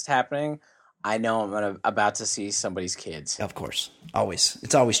request happening, I know I'm about to see somebody's kids. Of course, always.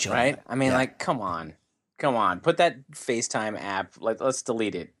 It's always children, right? I mean, come on, put that FaceTime app. Let's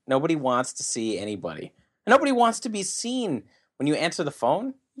delete it. Nobody wants to see anybody. Nobody wants to be seen when you answer the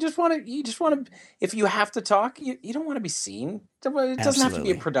phone. You just want to. If you have to talk, you don't want to be seen. It doesn't have to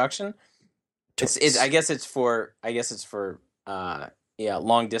be a production. I guess it's for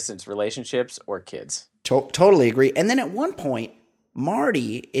long distance relationships or kids. Totally agree. And then at one point,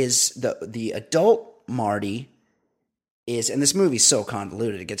 Marty is the adult Marty is, and this movie's so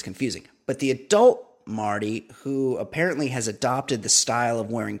convoluted, it gets confusing, but the adult Marty, who apparently has adopted the style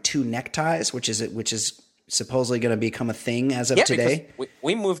of wearing 2 neckties, which is supposedly going to become a thing as of today.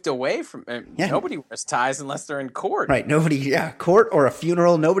 We moved away from nobody wears ties unless they're in court. Right. Nobody, court or a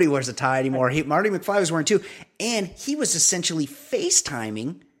funeral, nobody wears a tie anymore. Marty McFly was wearing 2, and he was essentially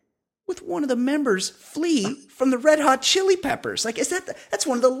FaceTiming with one of the members, Flea, from the Red Hot Chili Peppers. Like, that's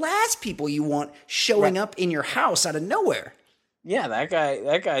one of the last people you want showing up in your house out of nowhere. Yeah, that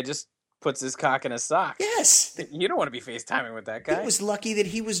guy just puts his cock in a sock. Yes. You don't want to be FaceTiming with that guy. He was lucky that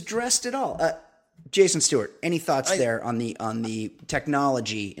he was dressed at all. Jason Stewart, any thoughts there on the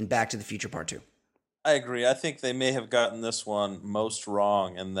technology in Back to the Future Part 2? I agree. I think they may have gotten this one most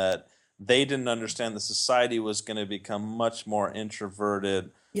wrong in that they didn't understand that society was going to become much more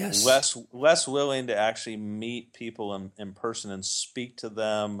introverted, less willing to actually meet people in person and speak to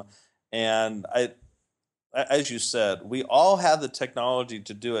them. And as you said, we all have the technology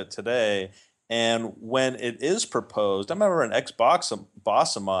to do it today. And when it is proposed, I remember an ex-boss of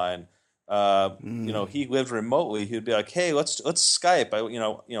mine, he lived remotely. He'd be like, "Hey, let's Skype. I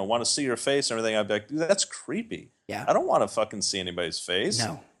want to see your face and everything." I'd be like, "Dude, that's creepy. Yeah, I don't want to fucking see anybody's face.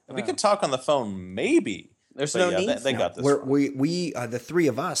 No, we can talk on the phone, maybe. There's no need. They got this. We the 3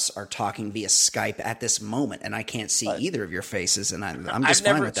 of us are talking via Skype at this moment, and I can't see either of your faces, and I'm just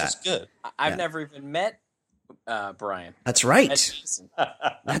fine with that. Good. I've never even met Brian. That's right.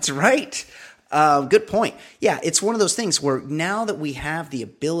 That's right. Good point. Yeah, it's one of those things where now that we have the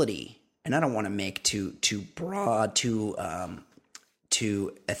ability. And I don't want to make too broad, too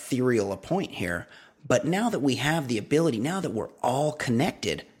ethereal a point here, but now that we have the ability, now that we're all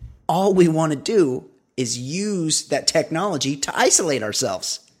connected, all we want to do is use that technology to isolate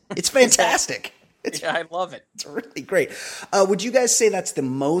ourselves. It's fantastic. I love it. It's really great. Would you guys say that's the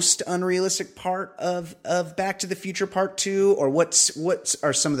most unrealistic part of Back to the Future Part 2, or what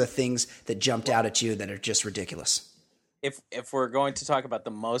are some of the things that jumped out at you that are just ridiculous? If we're going to talk about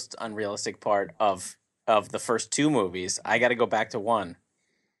the most unrealistic part of the first 2 movies, I got to go back to 1.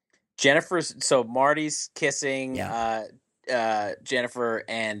 So Marty's kissing Jennifer,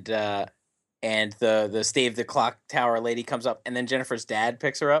 and the Stave the Clock Tower lady comes up, and then Jennifer's dad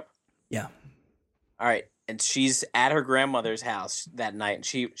picks her up. Yeah. All right, and she's at her grandmother's house that night, and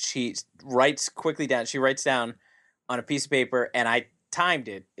she writes quickly down. She writes down on a piece of paper, and I timed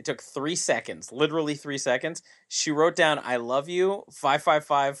it. It took 3 seconds, literally 3 seconds. She wrote down, "I love you,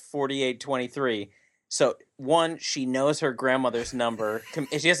 555-4823." So 1, she knows her grandmother's number.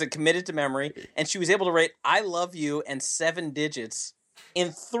 She has it committed to memory, and she was able to write "I love you" and 7 digits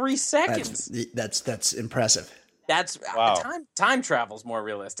in 3 seconds. That's impressive. That's time travel's more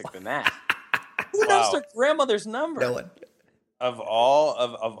realistic than that. Who knows their grandmother's number? No one. Of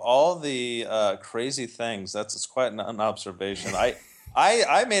all the crazy things, it's quite an observation.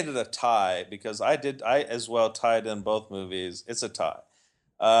 I made it a tie because I as well tied in both movies. It's a tie.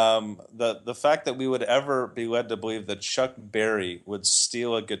 The fact that we would ever be led to believe that Chuck Berry would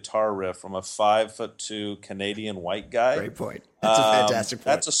steal a guitar riff from a 5'2" Canadian white guy. Great point. That's a fantastic point.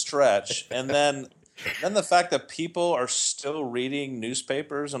 That's a stretch. And then the fact that people are still reading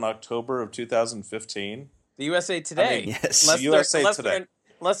newspapers in October of 2015. The USA Today. Yes. Unless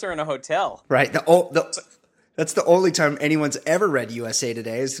they're in a hotel. Right. That's the only time anyone's ever read USA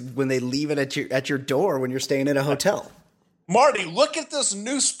Today is when they leave it at your door when you're staying at a hotel. Marty, look at this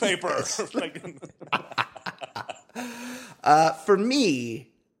newspaper. For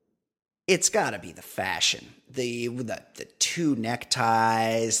me, it's got to be the fashion, the 2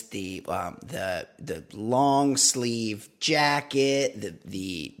 neckties, the long sleeve jacket,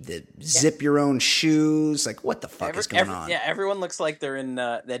 the zip your own shoes. Like, what the fuck is going on? Yeah, everyone looks like they're in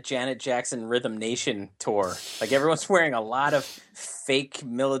that Janet Jackson Rhythm Nation tour. Like, everyone's wearing a lot of fake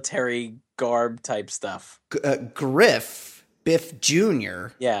military garb type stuff. Griff, Biff Jr.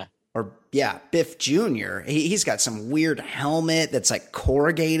 Yeah. Biff Jr. He's got some weird helmet that's like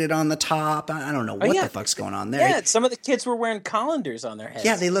corrugated on the top. I don't know what the fuck's going on there. Yeah, some of the kids were wearing colanders on their heads.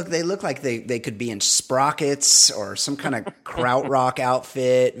 Yeah, they look like they could be in Sprockets or some kind of krautrock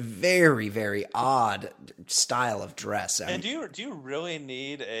outfit. Very, very odd style of dress. And do you really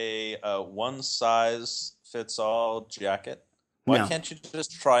need a one size fits all jacket? Why can't you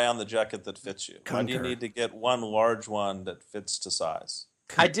just try on the jacket that fits you? Why do you need to get one large one that fits to size?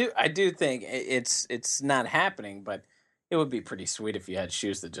 I do think it's not happening, but it would be pretty sweet if you had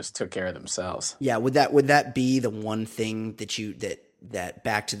shoes that just took care of themselves. Yeah, would that be the one thing that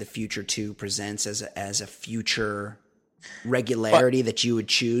Back to the Future 2 presents as a future regularity that you would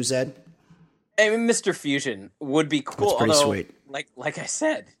choose, Ed? I mean, Mr. Fusion would be cool. That's pretty sweet. like I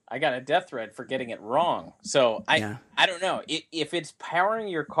said, I got a death threat for getting it wrong. So I don't know if it's powering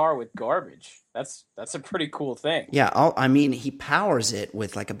your car with garbage. That's a pretty cool thing. Yeah, I mean, he powers it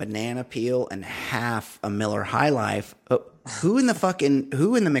with like a banana peel and half a Miller High Life. Who in the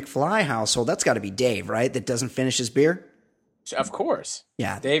McFly household? That's got to be Dave, right? That doesn't finish his beer. Of course.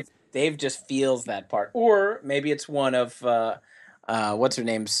 Yeah, Dave just feels that part, or maybe it's one of what's her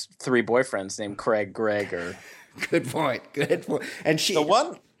name's 3 boyfriends named Craig, Greg, or. Good point. And she the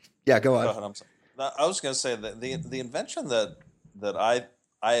one. Yeah, go on. Go ahead, I'm sorry. I was going to say that the invention that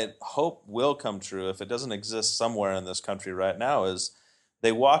I hope will come true, if it doesn't exist somewhere in this country right now, is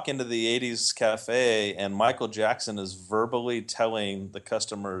they walk into the 80s cafe and Michael Jackson is verbally telling the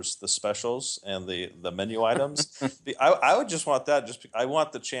customers the specials and the menu items. I would just want that. I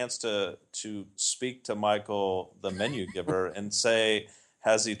want the chance to speak to Michael, the menu giver, and say,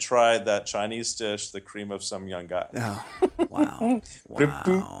 has he tried that Chinese dish, the cream of some young guy? Oh, wow.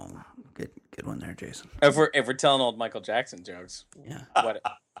 Wow. Good one there, Jason. If we're telling old Michael Jackson jokes, Yeah.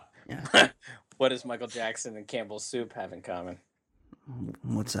 What does Michael Jackson and Campbell's Soup have in common?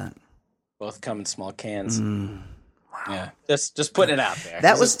 What's that? Both come in small cans. Wow. Yeah, just putting it out there.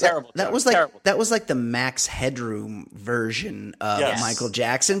 That was terrible. That was like the Max Headroom version of Michael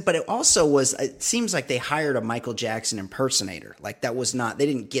Jackson, but it also was. It seems like they hired a Michael Jackson impersonator. Like that was not. They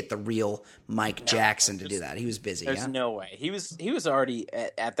didn't get the real Mike Jackson to do that. He was busy. There's no way. He was already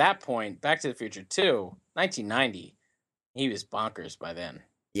at that point. Back to the Future 2, 1990. He was bonkers by then.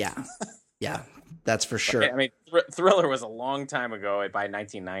 Yeah. Yeah, that's for sure. I mean, Thriller was a long time ago by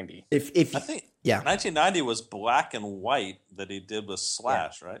 1990. I think 1990 was Black and White that he did with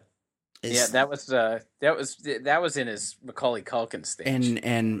Slash, right? That was in his Macaulay Culkin stage.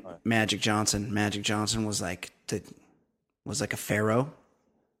 And Magic Johnson. Magic Johnson was like a pharaoh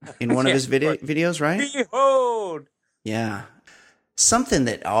in one of his videos, right? Behold. Yeah. Something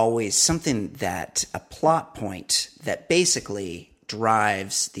that a plot point that basically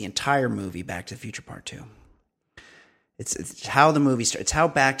drives the entire movie Back to the Future Part 2. It's how the movie starts. It's how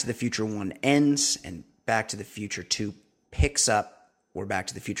Back to the Future 1 ends and Back to the Future 2 picks up where Back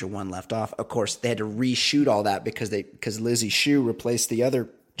to the Future 1 left off. Of course, they had to reshoot all that because Lizzie Shue replaced the other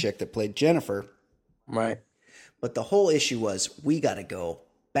chick that played Jennifer. Right. But the whole issue was we got to go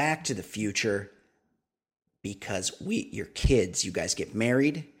back to the future because your kids, you guys get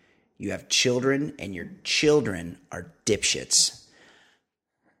married, you have children, and your children are dipshits.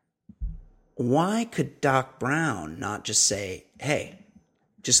 Why could Doc Brown not just say, hey,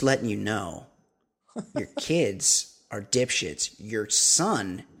 just letting you know, your kids are dipshits. Your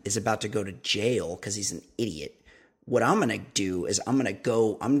son is about to go to jail because he's an idiot. What I'm going to do is I'm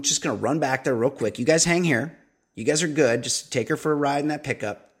just going to run back there real quick. You guys hang here. You guys are good. Just take her for a ride in that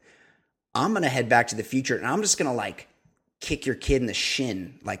pickup. I'm going to head back to the future and I'm just going to kick your kid in the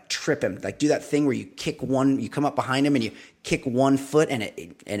shin, trip him, do that thing where you come up behind him and you kick one foot and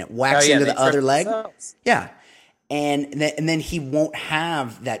it whacks into the other leg. Themselves. Yeah. And then he won't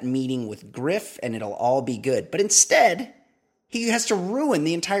have that meeting with Griff and it'll all be good. But instead, he has to ruin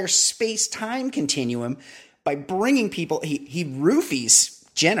the entire space-time continuum by bringing people. He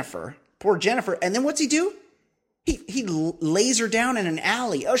roofies Jennifer, poor Jennifer. And then what's he do? He lays her down in an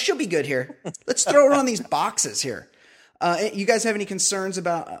alley. Oh, she'll be good here. Let's throw her on these boxes here. You guys have any concerns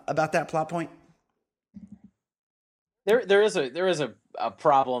about that plot point? There is a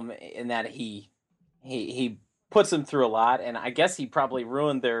problem in that he puts them through a lot, and I guess he probably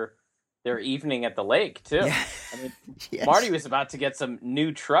ruined their evening at the lake too. Yeah. I mean, yes. Marty was about to get some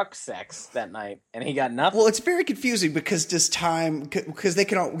new truck sex that night, and he got nothing. Well, it's very confusing because they're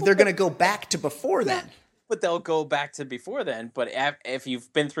going to go back to before then. But they'll go back to before then. But if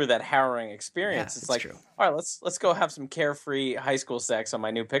you've been through that harrowing experience, it's like, true. All right, let's go have some carefree high school sex on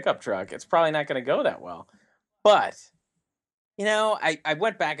my new pickup truck. It's probably not going to go that well. But, I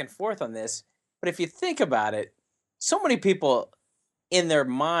went back and forth on this. But if you think about it, so many people in their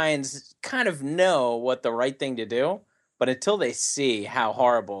minds kind of know what the right thing to do. But until they see how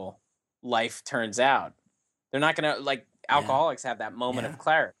horrible life turns out, they're not going to, alcoholics have that moment of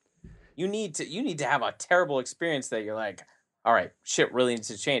clarity. You need to have a terrible experience that you're like, all right, shit really needs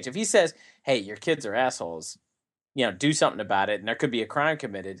to change. If he says, hey, your kids are assholes, do something about it, and there could be a crime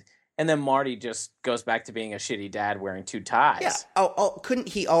committed, and then Marty just goes back to being a shitty dad wearing 2 ties. Yeah. Couldn't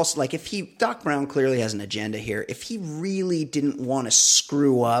he also, Doc Brown clearly has an agenda here. If he really didn't want to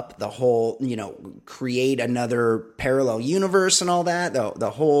screw up the whole, create another parallel universe and all that, the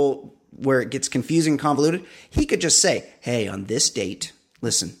whole where it gets confusing and convoluted, he could just say, hey, on this date,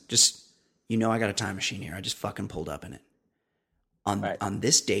 listen, just... I got a time machine here. I just fucking pulled up in it. On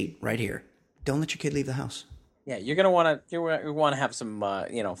this date right here, don't let your kid leave the house. Yeah, you're gonna want to have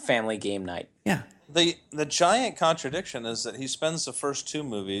some family game night. Yeah. The giant contradiction is that he spends the first two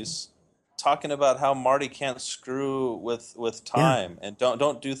movies talking about how Marty can't screw with time and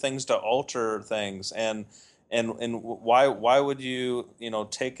don't do things to alter things and why would you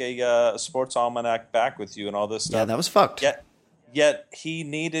take a sports almanac back with you and all this stuff. Yeah, that was fucked. Yet he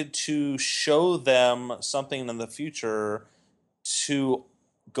needed to show them something in the future to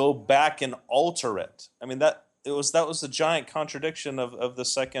go back and alter it. I mean that was the giant contradiction of the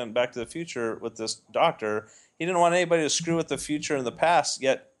second Back to the Future with this doctor. He didn't want anybody to screw with the future and the past,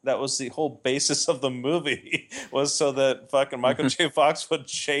 yet that was the whole basis of the movie was so that fucking Michael J. Fox would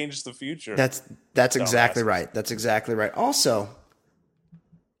change the future. That's exactly right. That's exactly right. Also,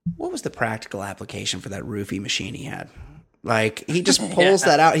 what was the practical application for that roofie machine he had? Like, he just pulls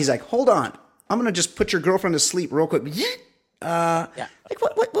that out. He's like, hold on. I'm going to just put your girlfriend to sleep real quick. Like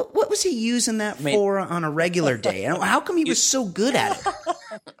what was he using that for on a regular day? And how come he was so good at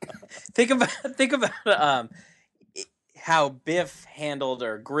it? Think about how Biff handled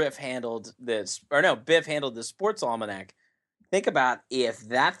or Griff handled this, or no, Biff handled the sports almanac. Think about if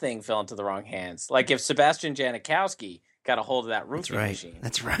that thing fell into the wrong hands. Like if Sebastian Janikowski got a hold of that roofing machine.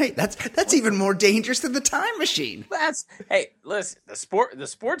 That's right. That's even more dangerous than the time machine. Hey, listen, the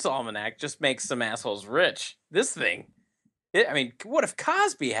sports almanac just makes some assholes rich. This thing, what if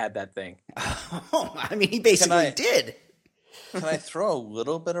Cosby had that thing? Oh, I mean, he basically did. Can I throw a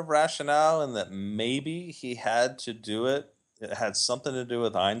little bit of rationale in that maybe he had to do it? It had something to do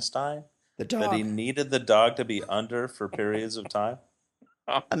with Einstein. The dog. That he needed the dog to be under for periods of time.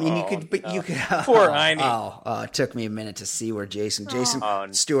 I mean, you could. Poor Heine. It took me a minute to see where Jason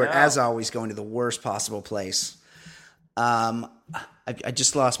Stewart, as always, going to the worst possible place. I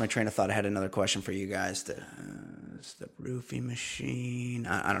just lost my train of thought. I had another question for you guys. The roofie machine.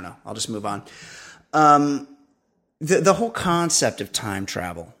 I don't know. I'll just move on. The whole concept of time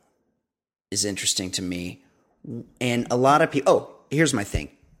travel is interesting to me, and a lot of people. Oh, here's my thing.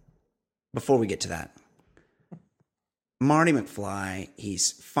 Before we get to that. Marty McFly,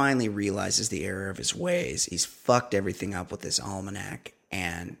 he's finally realizes the error of his ways. He's fucked everything up with this almanac,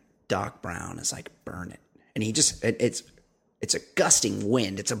 and Doc Brown is like, burn it. And he just, it's a gusting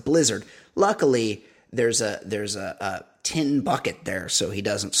wind. It's a blizzard. Luckily, there's a tin bucket there, so he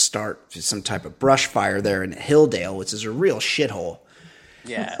doesn't start some type of brush fire there in Hilldale, which is a real shithole.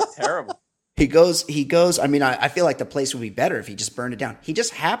 Yeah, terrible. He goes, I mean, I feel like the place would be better if he just burned it down. He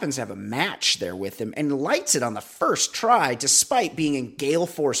just happens to have a match there with him and lights it on the first try, despite being in gale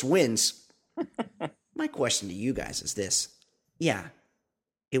force winds. My question to you guys is this. Yeah,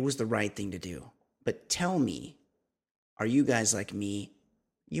 it was the right thing to do. But tell me, are you guys like me?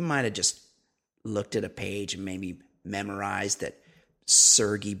 You might have just looked at a page and maybe memorized that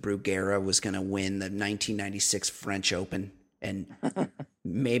Sergei Bruguera was going to win the 1996 French Open and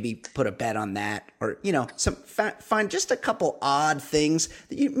maybe put a bet on that, or find just a couple odd things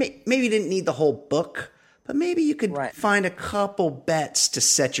that you maybe didn't need the whole book, but maybe you could find a couple bets to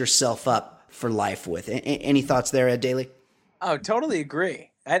set yourself up for life with. Any thoughts there, Ed Daly? Oh, totally agree.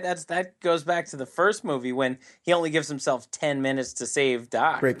 That goes back to the first movie when he only gives himself 10 minutes to save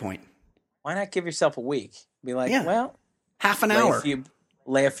Doc. Great point. Why not give yourself a week? Be like, well, half an hour.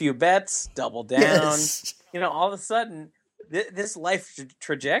 Lay a few bets, double down. Yes. All of a sudden, this life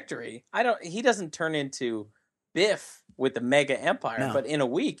trajectory. He doesn't turn into Biff with the mega empire, no. But in a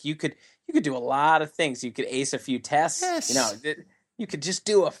week you could do a lot of things. You could ace a few tests. Yes. You could just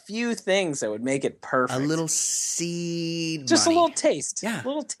do a few things that would make it perfect. A little seed, just money. A little taste. Yeah, a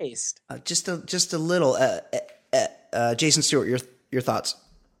little taste. Just a little. Jason Stewart, your thoughts?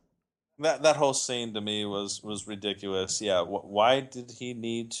 That whole scene to me was ridiculous. Yeah, why did he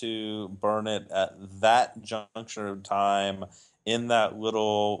need to burn it at that juncture of time in that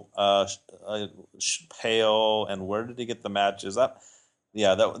little pail? And where did he get the matches? That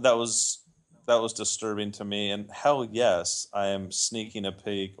was disturbing to me. And hell yes, I am sneaking a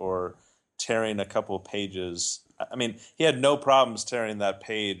peek or tearing a couple of pages. I mean, he had no problems tearing that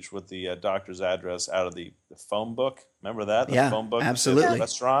page with the doctor's address out of the phone book. Remember that? The phone book, absolutely. At the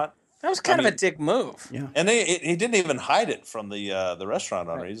restaurant. That was kind of a dick move. Yeah. And he didn't even hide it from the restaurant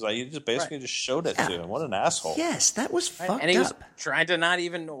owner. He's like, he just basically just showed it to him. What an asshole. Yes, that was fucked up. And he was trying to not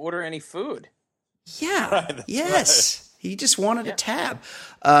even order any food. Yeah. Yes. Right. He just wanted a tab.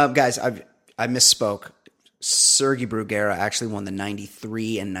 Guys, I misspoke. Sergei Bruguera actually won the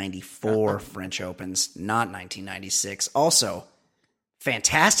 93 and 94 French Opens, not 1996. Also,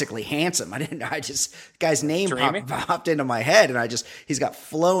 fantastically handsome. Guy's name popped into my head, and he's got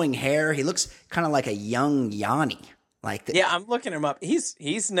flowing hair. He looks kind of like a young Yanni. Yeah, I'm looking him up.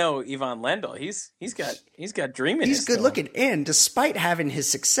 He's no Ivan Lendl. He's got dreaminess. He's good looking, and despite having his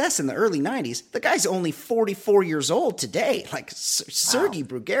success in the early '90s, the guy's only 44 years old today. Like Sergey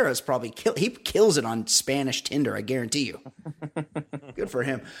Bruguera's probably kills it on Spanish Tinder. I guarantee you. Good for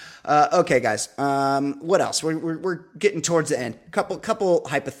him. Okay, guys. What else? We're getting towards the end. Couple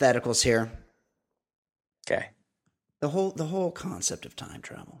hypotheticals here. Okay. The whole concept of time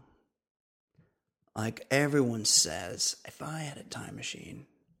travel. Like everyone says, if I had a time machine,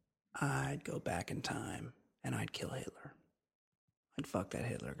 I'd go back in time and I'd kill Hitler. I'd fuck that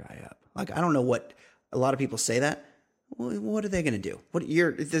Hitler guy up. Like, I don't know what a lot of people say that. What are they going to do?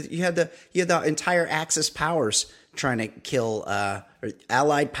 You had the entire Axis powers trying to kill, or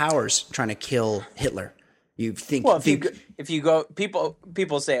Allied powers trying to kill Hitler. You think? Well, if you go,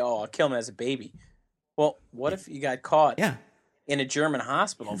 people say, "Oh, I'll kill him as a baby." Well, what if you got caught? Yeah. In a German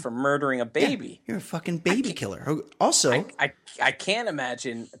hospital for murdering a baby. Yeah, you're a fucking baby killer. Also, I can't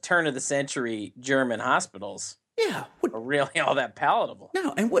imagine turn of the century German hospitals. Yeah, are really all that palatable.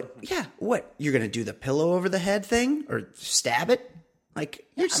 No, and what? Yeah, what? You're gonna do the pillow over the head thing or stab it? Like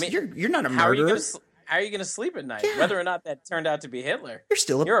you're not a murderer. How are you gonna sleep at night? Yeah. Whether or not that turned out to be Hitler, you're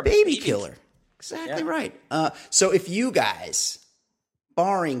still a baby killer. Exactly right. So if you guys,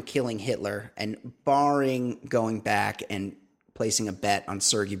 barring killing Hitler and barring going back and placing a bet on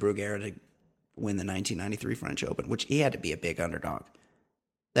Sergey Bruguera to win the 1993 French Open, which he had to be a big underdog.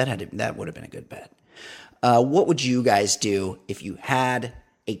 That would have been a good bet. What would you guys do if you had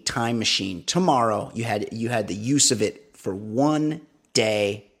a time machine tomorrow? You had the use of it for one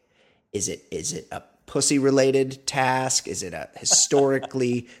day. Is it a pussy related task? Is it a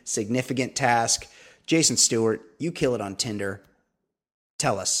historically significant task? Jason Stewart, you kill it on Tinder.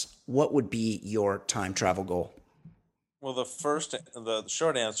 Tell us, what would be your time travel goal? Well, the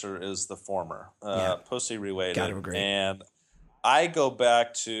short answer is the former, pussy related. Gotta agree. And I go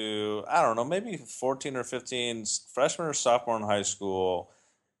back to, I don't know, maybe 14 or 15, freshman or sophomore in high school,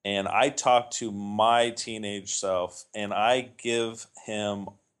 and I talk to my teenage self, and I give him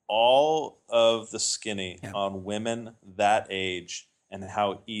all of the skinny on women that age and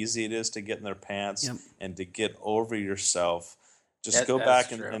how easy it is to get in their pants and to get over yourself. Just go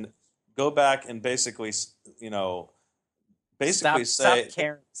back and go back and basically, stop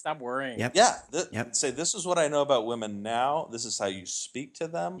caring, stop worrying. Say, this is what I know about women now. This is how you speak to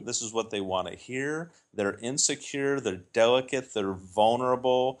them. This is what they want to hear. They're insecure. They're delicate. They're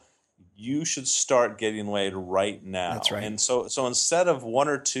vulnerable. You should start getting laid right now. That's right. And so instead of one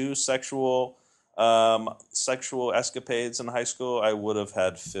or two sexual escapades in high school, I would have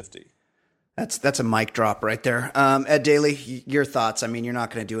had 50. That's a mic drop right there. Ed Daly, your thoughts? I mean, you're not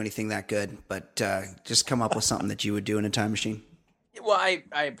going to do anything that good, but just come up with something that you would do in a time machine. Well,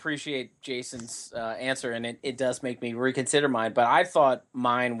 I appreciate Jason's answer, and it does make me reconsider mine, but I thought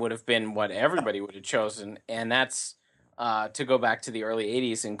mine would have been what everybody would have chosen, and that's to go back to the early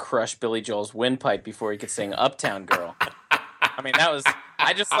 80s and crush Billy Joel's windpipe before he could sing Uptown Girl. I mean,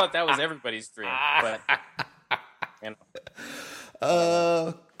 I just thought that was everybody's dream. But,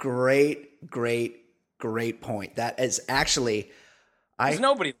 Great point. That is actually...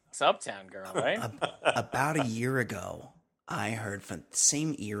 nobody likes Uptown Girl, right? About a year ago, I heard from the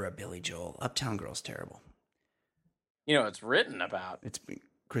same era Billy Joel, Uptown Girl's terrible. It's written about. It's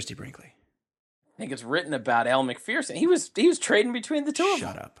Christy Brinkley. I think it's written about Elle Macpherson. He was trading between the two of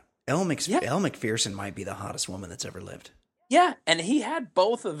them. Shut up. Elle Macpherson might be the hottest woman that's ever lived. Yeah, and he had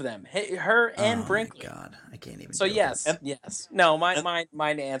both of them, her and Brinkley. Oh my God, I can't even. So yes. No, my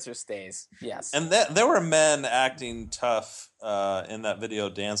answer stays yes. And there were men acting tough in that video,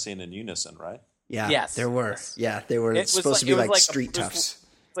 dancing in unison, right? Yeah, yes, there were. Yes. Yeah, they were supposed to be like street toughs.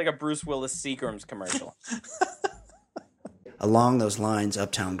 It's like a Bruce Willis Seagram's commercial. Along those lines,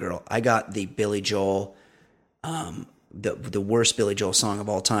 Uptown Girl, I got the Billy Joel, the worst Billy Joel song of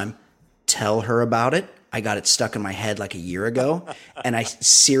all time. Tell Her About It. I got it stuck in my head like a year ago. And I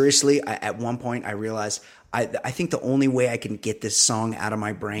seriously, at one point I realized I think the only way I can get this song out of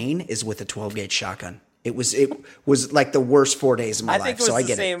my brain is with a 12-gauge shotgun. It was like the worst 4 days of my life. So I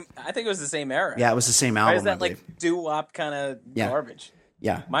get it. I think it was the same era. Yeah, it was the same album. Or is that like doo-wop kind of garbage?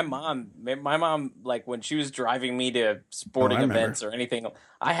 Yeah. My mom, like when she was driving me to sporting events or anything,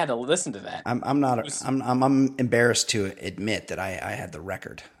 I had to listen to that. I'm embarrassed to admit that I had the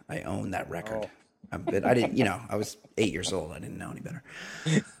record. I own that record. But I didn't, I was 8 years old. I didn't know any better.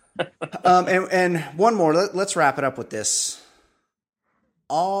 And one more. Let's wrap it up with this.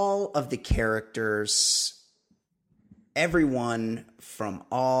 All of the characters, everyone from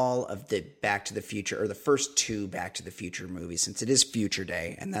all of the Back to the Future, or the first two Back to the Future movies, since it is Future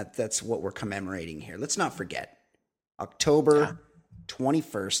Day, and that's what we're commemorating here. Let's not forget. October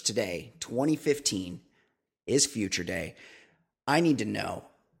 21st, today, 2015, is Future Day. I need to know,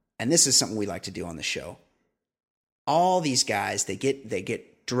 and this is something we like to do on the show. All these guys, they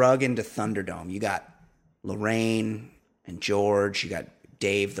get drug into Thunderdome. You got Lorraine and George. You got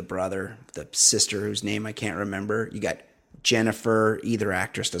Dave, the brother, the sister whose name I can't remember. You got Jennifer, either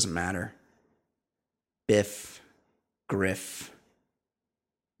actress, doesn't matter. Biff, Griff,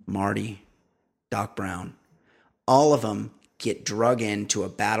 Marty, Doc Brown. All of them get drug into a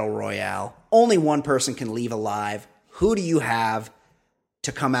battle royale. Only one person can leave alive. Who do you have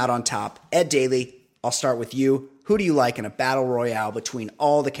to come out on top? Ed Daly, I'll start with you. Who do you like in a battle royale between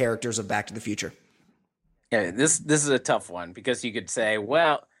all the characters of Back to the Future? Yeah, this is a tough one because you could say,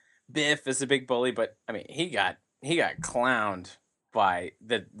 well, Biff is a big bully, but I mean, he got clowned by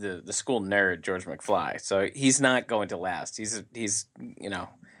the school nerd George McFly, so he's not going to last. He's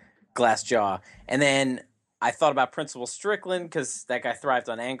glass jaw. And then I thought about Principal Strickland because that guy thrived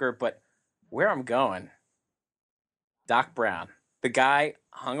on anger, but where I'm going, Doc Brown, the guy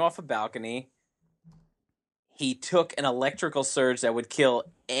hung off a balcony. He took an electrical surge that would kill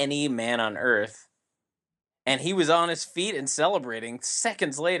any man on Earth. And he was on his feet and celebrating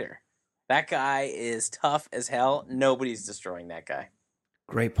seconds later. That guy is tough as hell. Nobody's destroying that guy.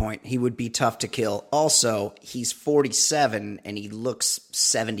 Great point. He would be tough to kill. Also, he's 47 and he looks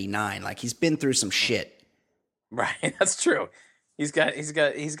 79. Like he's been through some shit. Right, that's true. He's got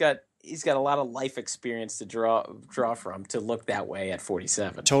a lot of life experience to draw from to look that way at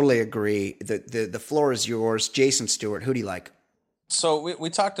 47. Totally agree. The floor is yours. Jason Stewart, who do you like? So we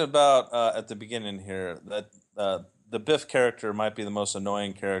talked about at the beginning here that the Biff character might be the most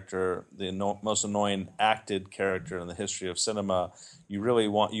annoying character, most annoying acted character in the history of cinema. You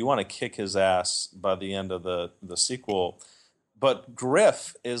want to kick his ass by the end of the sequel. But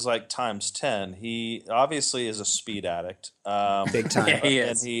Griff is like times 10. He obviously is a speed addict. Big time. Yeah, he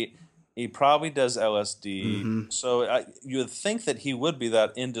is. And he probably does LSD. Mm-hmm. So you would think that he would be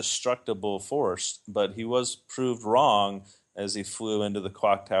that indestructible force, but he was proved wrong as he flew into the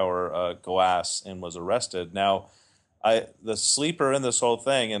clock tower glass and was arrested. Now, the sleeper in this whole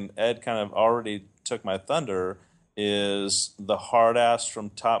thing, and Ed kind of already took my thunder, is the hard ass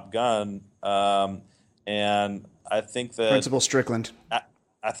from Top Gun. And I think that Principal Strickland.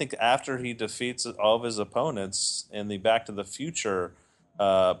 I think after he defeats all of his opponents in the Back to the Future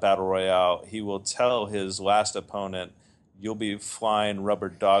battle royale, he will tell his last opponent, "You'll be flying rubber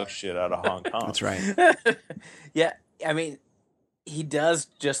dog shit out of Hong Kong." That's right. Yeah, I mean, he does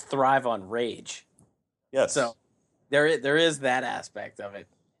just thrive on rage. Yes. So there is that aspect of it.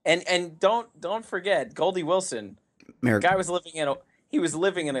 And don't forget Goldie Wilson. The guy was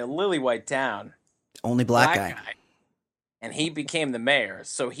living in a lily white town. Only black guy. And he became the mayor.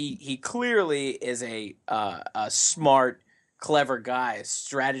 So he clearly is a smart, clever guy,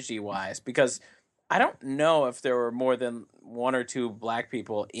 strategy wise, because I don't know if there were more than one or two black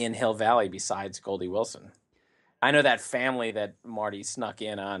people in Hill Valley besides Goldie Wilson. I know that family that Marty snuck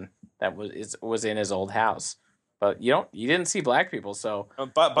in on that was in his old house, but you didn't see black people. So,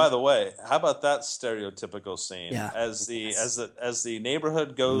 by the way, how about that stereotypical scene? Yeah. As the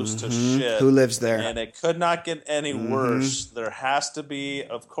neighborhood goes to shit, Who lives there? and it could not get any worse. There has to be,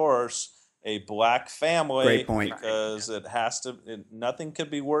 of course, a black family. Great point. Because nothing could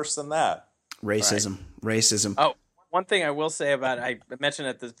be worse than that. Racism. Oh, one thing I will say about I mentioned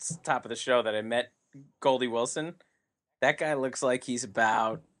at the top of the show that I met Goldie Wilson. That guy looks like he's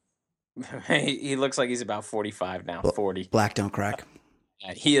about. He looks like he's about 45 now. 40. Black don't crack.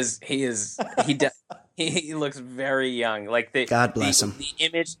 Yeah, he is. He looks very young. Like God bless him.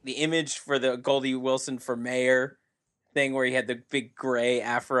 The image for the Goldie Wilson for mayor thing, where he had the big gray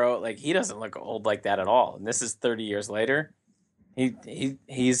afro. Like he doesn't look old like that at all. And this is 30 years later.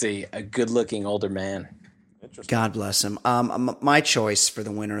 He's a good looking older man. God bless him. My choice for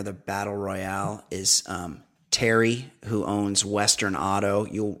the winner of the battle royale is Terry, who owns Western Auto.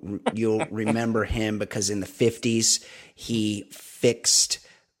 You'll remember him because in the 50s he fixed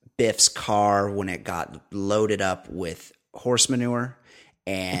Biff's car when it got loaded up with horse manure,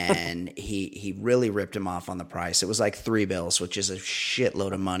 and he really ripped him off on the price. It was like $3, which is a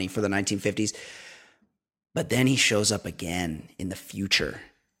shitload of money for the 1950s. But then he shows up again in the future.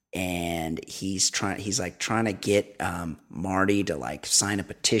 And he's trying to get Marty to like sign a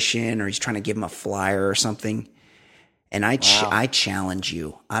petition, or he's trying to give him a flyer or something. And I challenge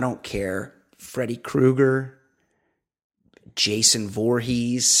you. I don't care. Freddy Krueger, Jason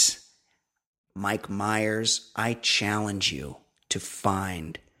Voorhees, Mike Myers. I challenge you to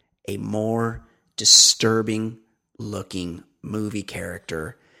find a more disturbing looking movie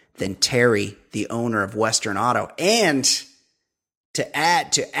character than Terry, the owner of Western Auto. And to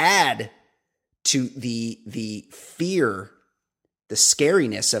add to the fear, the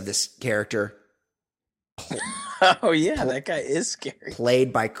scariness of this character, oh yeah, that guy is scary.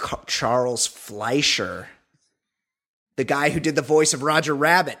 Played by Charles Fleischer, the guy who did the voice of Roger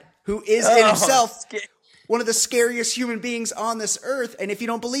Rabbit, who is in himself one of the scariest human beings on this earth. And if you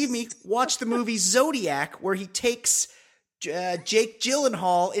don't believe me, watch the movie Zodiac, where he takes Jake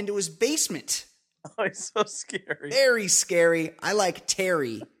Gyllenhaal into his basement. Oh, he's so scary. Very scary. I like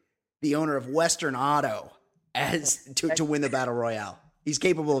Terry, the owner of Western Auto, as to win the battle royale. He's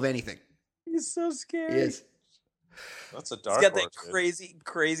capable of anything. He's so scary. He is. That's a dark. He's got that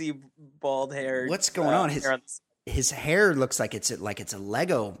crazy bald hair. What's going on? His hair looks like it's a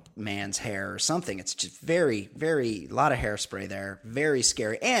Lego man's hair or something. It's just very, very, a lot of hairspray there. Very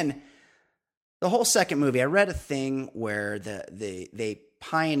scary. And the whole second movie, I read a thing where they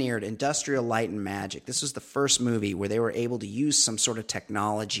pioneered industrial light and magic. This was the first movie where they were able to use some sort of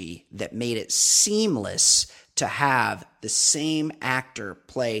technology that made it seamless to have the same actor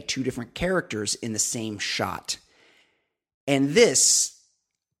play two different characters in the same shot. And this,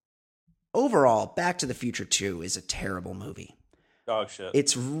 overall, Back to the Future 2 is a terrible movie. Dog shit.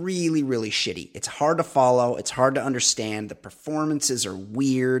 It's really, really shitty. It's hard to follow. It's hard to understand. The performances are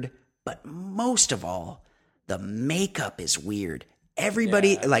weird. But most of all, the makeup is weird.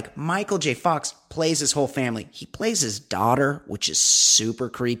 Everybody, like Michael J. Fox, plays his whole family. He plays his daughter, which is super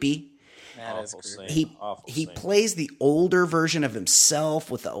creepy. He plays the older version of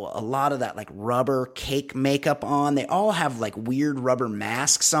himself with a lot of that like rubber cake makeup on. They all have like weird rubber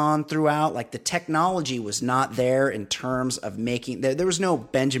masks on throughout. Like the technology was not there in terms of making. There was no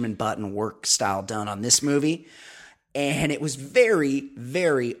Benjamin Button work style done on this movie. And it was very,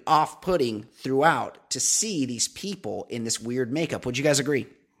 very off-putting throughout to see these people in this weird makeup. Would you guys agree?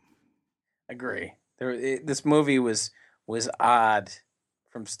 Agree. This movie was odd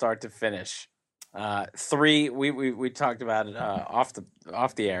from start to finish. 3, we talked about it off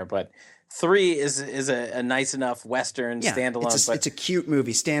the air, but 3 is a nice enough Western standalone. It's a cute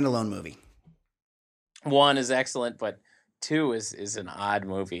movie, standalone movie. 1 is excellent, but 2 is an odd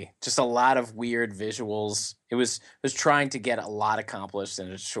movie. Just a lot of weird visuals. It was trying to get a lot accomplished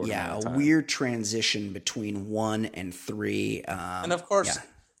in a short amount of time. Yeah, a weird transition between 1 and 3. And of course,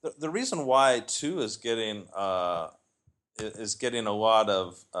 the reason why 2 is getting a lot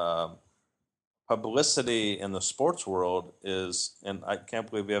of publicity in the sports world is, and I can't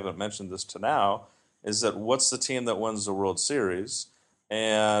believe we haven't mentioned this to now, is that what's the team that wins the World Series?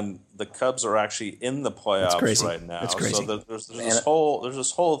 And the Cubs are actually in the playoffs right now. That's crazy. So there's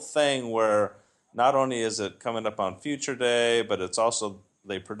this whole thing where not only is it coming up on Future Day, but it's also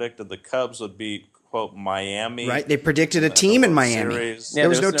they predicted the Cubs would beat, quote, Miami. Right, they predicted a team in Miami. Yeah, there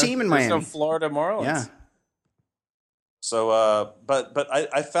was no team in Miami. There's no Florida Marlins. Yeah. So, but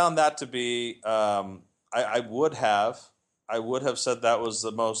I found that to be I would have said that was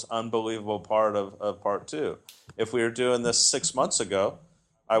the most unbelievable part of part 2. If we were doing this 6 months ago,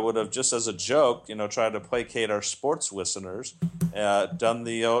 I would have, just as a joke, tried to placate our sports listeners, done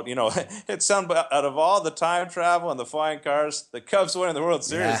the old, it sounded out of all the time travel and the flying cars, the Cubs winning the World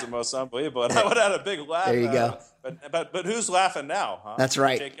Series is the most unbelievable. And I would have had a big laugh. There you go. But who's laughing now? Huh? That's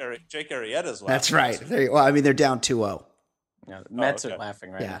right. Jake Arrieta's laughing. That's right. Well, I mean, they're down 2-0. Yeah, the Mets are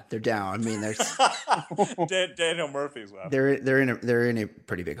laughing right now. Yeah, they're down. I mean, there's Daniel Murphy's laughing. They're in a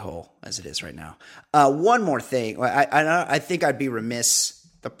pretty big hole as it is right now. One more thing, I think I'd be remiss,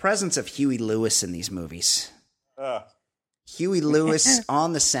 the presence of Huey Lewis in these movies. Huey Lewis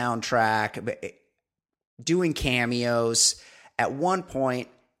on the soundtrack, doing cameos. At one point,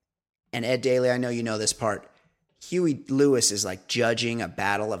 and Ed Daly, I know you know this part, Huey Lewis is like judging a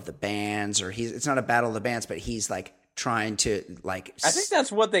battle of the bands, or it's not a battle of the bands, but he's like trying to like. I think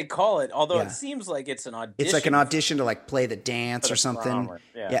that's what they call it. Although it seems like it's an audition. It's like an audition to like play the dance or something.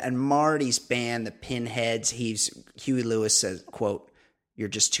 Yeah. And Marty's band, the Pinheads, Huey Lewis says, quote, "You're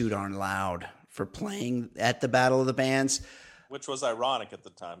just too darn loud for playing at the Battle of the Bands." Which was ironic at the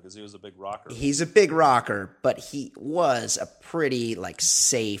time because he was a big rocker. He's a big rocker, but he was a pretty like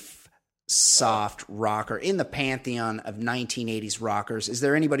safe, soft rocker in the pantheon of 1980s rockers. Is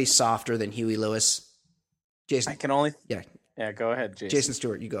there anybody softer than Huey Lewis? Jason, I can only yeah. Go ahead, Jason. Jason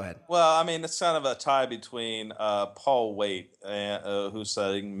Stewart, you go ahead. Well, I mean, it's kind of a tie between Paul Waite, who's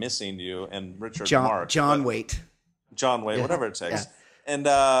saying "Missing You," and Richard Marx. John Waite, whatever it takes, and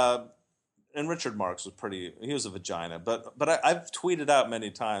Richard Marx was he was a vagina, but I've tweeted out many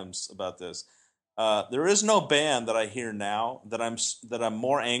times about this. There is no band that I hear now that I'm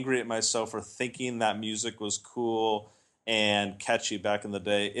more angry at myself for thinking that music was cool and catchy back in the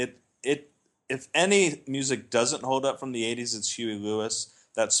day. It if any music doesn't hold up from the 80s, it's Huey Lewis.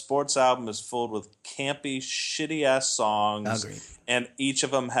 That Sports album is filled with campy, shitty ass songs. Agreed. And each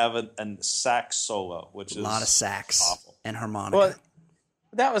of them have a sax solo, which is a lot of sax awful. and harmonica. Well,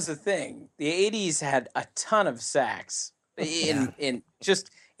 that was the thing. The 80s had a ton of sax in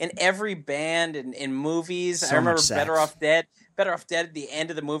every band and in movies. So I remember much sax. Better Off Dead. Better Off Dead at the end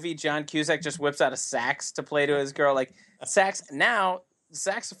of the movie, John Cusack just whips out a sax to play to his girl. Like sax now, the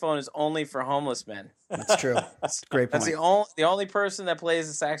saxophone is only for homeless men. That's true. That's a great point. That's the only person that plays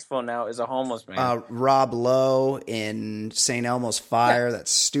the saxophone now is a homeless man. Rob Lowe in St. Elmo's Fire, that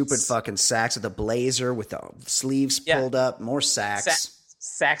stupid fucking sax with the blazer with the sleeves pulled up, more sax.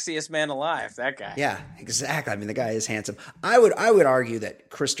 Saxiest man alive, that guy. Yeah, exactly. I mean, the guy is handsome. I would argue that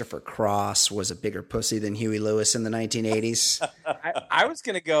Christopher Cross was a bigger pussy than Huey Lewis in the 1980s. I was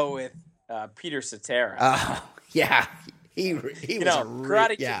going to go with Peter Cetera. Yeah. He was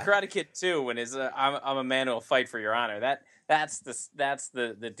Karate Kid 2 when his I'm a man who'll fight for your honor. That's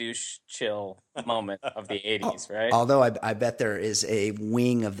the douche chill moment of the 80s, right? Although I bet there is a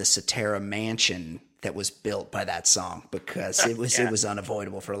wing of the Cetera mansion that was built by that song because it was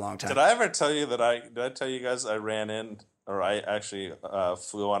unavoidable for a long time. Did I ever tell you did I tell you guys I ran in, or I actually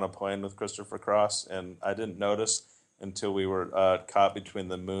flew on a plane with Christopher Cross, and I didn't notice until we were caught between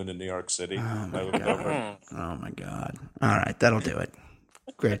the moon and New York City. Oh my God. All right, that'll do it.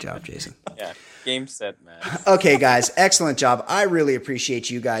 Great job, Jason. Yeah, game, set, match. Okay, guys, excellent job. I really appreciate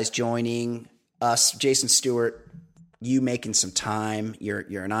you guys joining us. Jason Stewart, you making some time.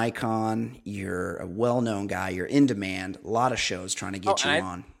 You're an icon. You're a well-known guy. You're in demand. A lot of shows trying to get you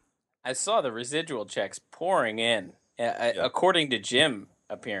on. I saw the residual checks pouring in, according to Jim.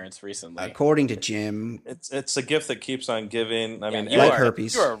 Appearance recently. According to Jim, it's a gift that keeps on giving. I mean, like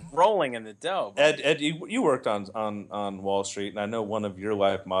herpes. You are rolling in the dough. Ed, you worked on Wall Street, and I know one of your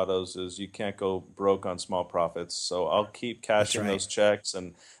life mottos is you can't go broke on small profits. So I'll keep cashing those checks.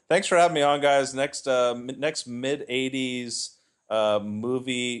 And thanks for having me on, guys. Next mid '80s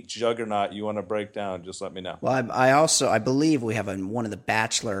movie juggernaut you want to break down, just let me know. Well, I believe we have one of the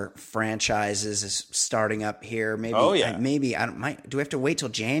Bachelor franchises is starting up here. Maybe, do we have to wait till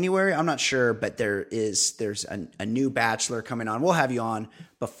January? I'm not sure, but there's a new Bachelor coming on. We'll have you on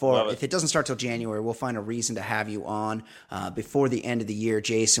before. If it doesn't start till January, we'll find a reason to have you on before the end of the year.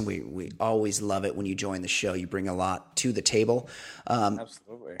 Jason, we always love it when you join the show. You bring a lot to the table.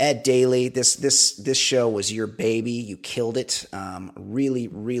 Absolutely. Ed Daly, this show was your baby. You killed it. Really,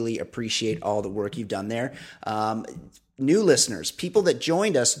 really appreciate all the work you've done there. New listeners, people that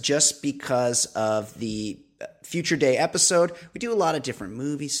joined us just because of the Future Day episode, we do a lot of different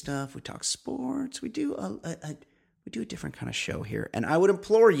movie stuff. We talk sports. We do a different kind of show here. And I would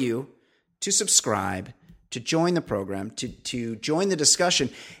implore you to subscribe, to join the program, to join the discussion.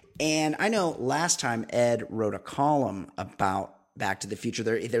 And I know last time Ed wrote a column about Back to the Future.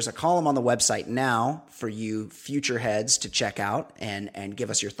 There's a column on the website now for you future heads to check out and give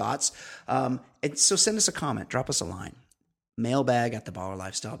us your thoughts. And so send us a comment, drop us a line.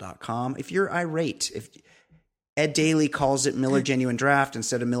 Mailbag@theballerlifestyle.com. If you're irate, if Ed Daly calls it Miller Genuine Draft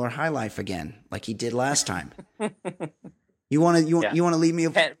instead of Miller High Life again, like he did last time. You want to leave me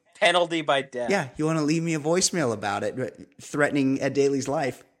a penalty by death. Yeah, you want to leave me a voicemail about it, threatening Ed Daly's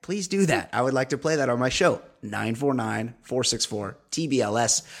life. Please do that. I would like to play that on my show,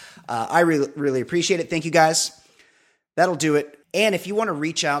 949-464-TBLS. I really, really appreciate it. Thank you, guys. That'll do it. And if you want to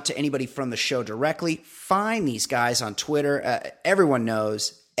reach out to anybody from the show directly, find these guys on Twitter. Everyone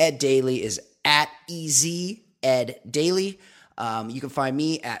knows Ed Daly is at EZEdDaily. You can find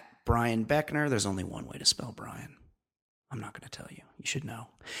me at Brian Beckner. There's only one way to spell Brian. I'm not going to tell you. You should know.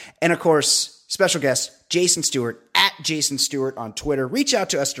 And of course, special guest, Jason Stewart, at Jason Stewart on Twitter. Reach out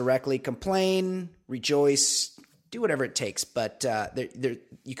to us directly. Complain, rejoice, do whatever it takes. But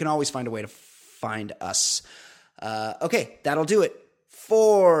you can always find a way to find us. Okay, that'll do it.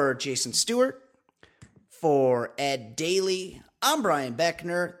 For Jason Stewart, for Ed Daly, I'm Brian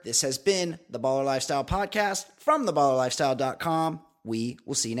Beckner. This has been the Baller Lifestyle Podcast from theballerlifestyle.com. We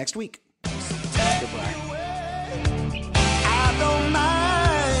will see you next week. Goodbye.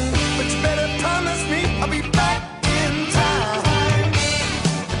 I'll be back in time.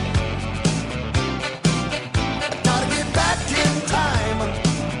 Gotta get back in time.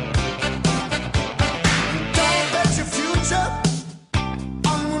 Don't bet your future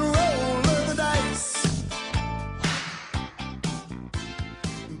on one roll of the dice.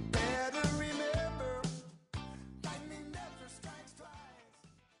 Better remember, lightning never strikes twice.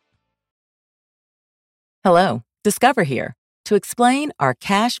 Hello, Discover here to explain our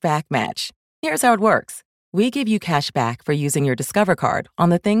cash back match. Here's how it works. We give you cash back for using your Discover card on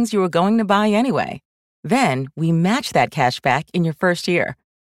the things you were going to buy anyway. Then we match that cash back in your first year.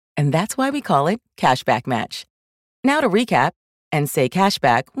 And that's why we call it Cashback Match. Now to recap and say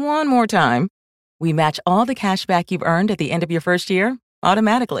cashback one more time. We match all the cash back you've earned at the end of your first year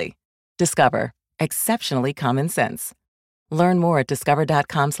automatically. Discover. Exceptionally common sense. Learn more at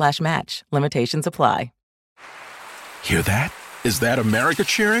discover.com/match. Limitations apply. Hear that? Is that America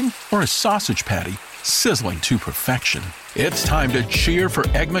cheering or a sausage patty sizzling to perfection? It's time to cheer for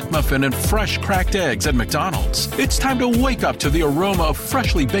Egg McMuffin and fresh cracked eggs at McDonald's. It's time to wake up to the aroma of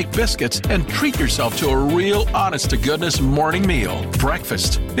freshly baked biscuits and treat yourself to a real honest-to-goodness morning meal.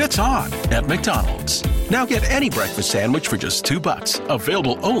 Breakfast. It's on at McDonald's. Now get any breakfast sandwich for just $2.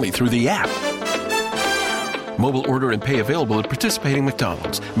 Available only through the app. Mobile order and pay available at participating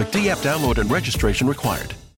McDonald's. McD app download and registration required.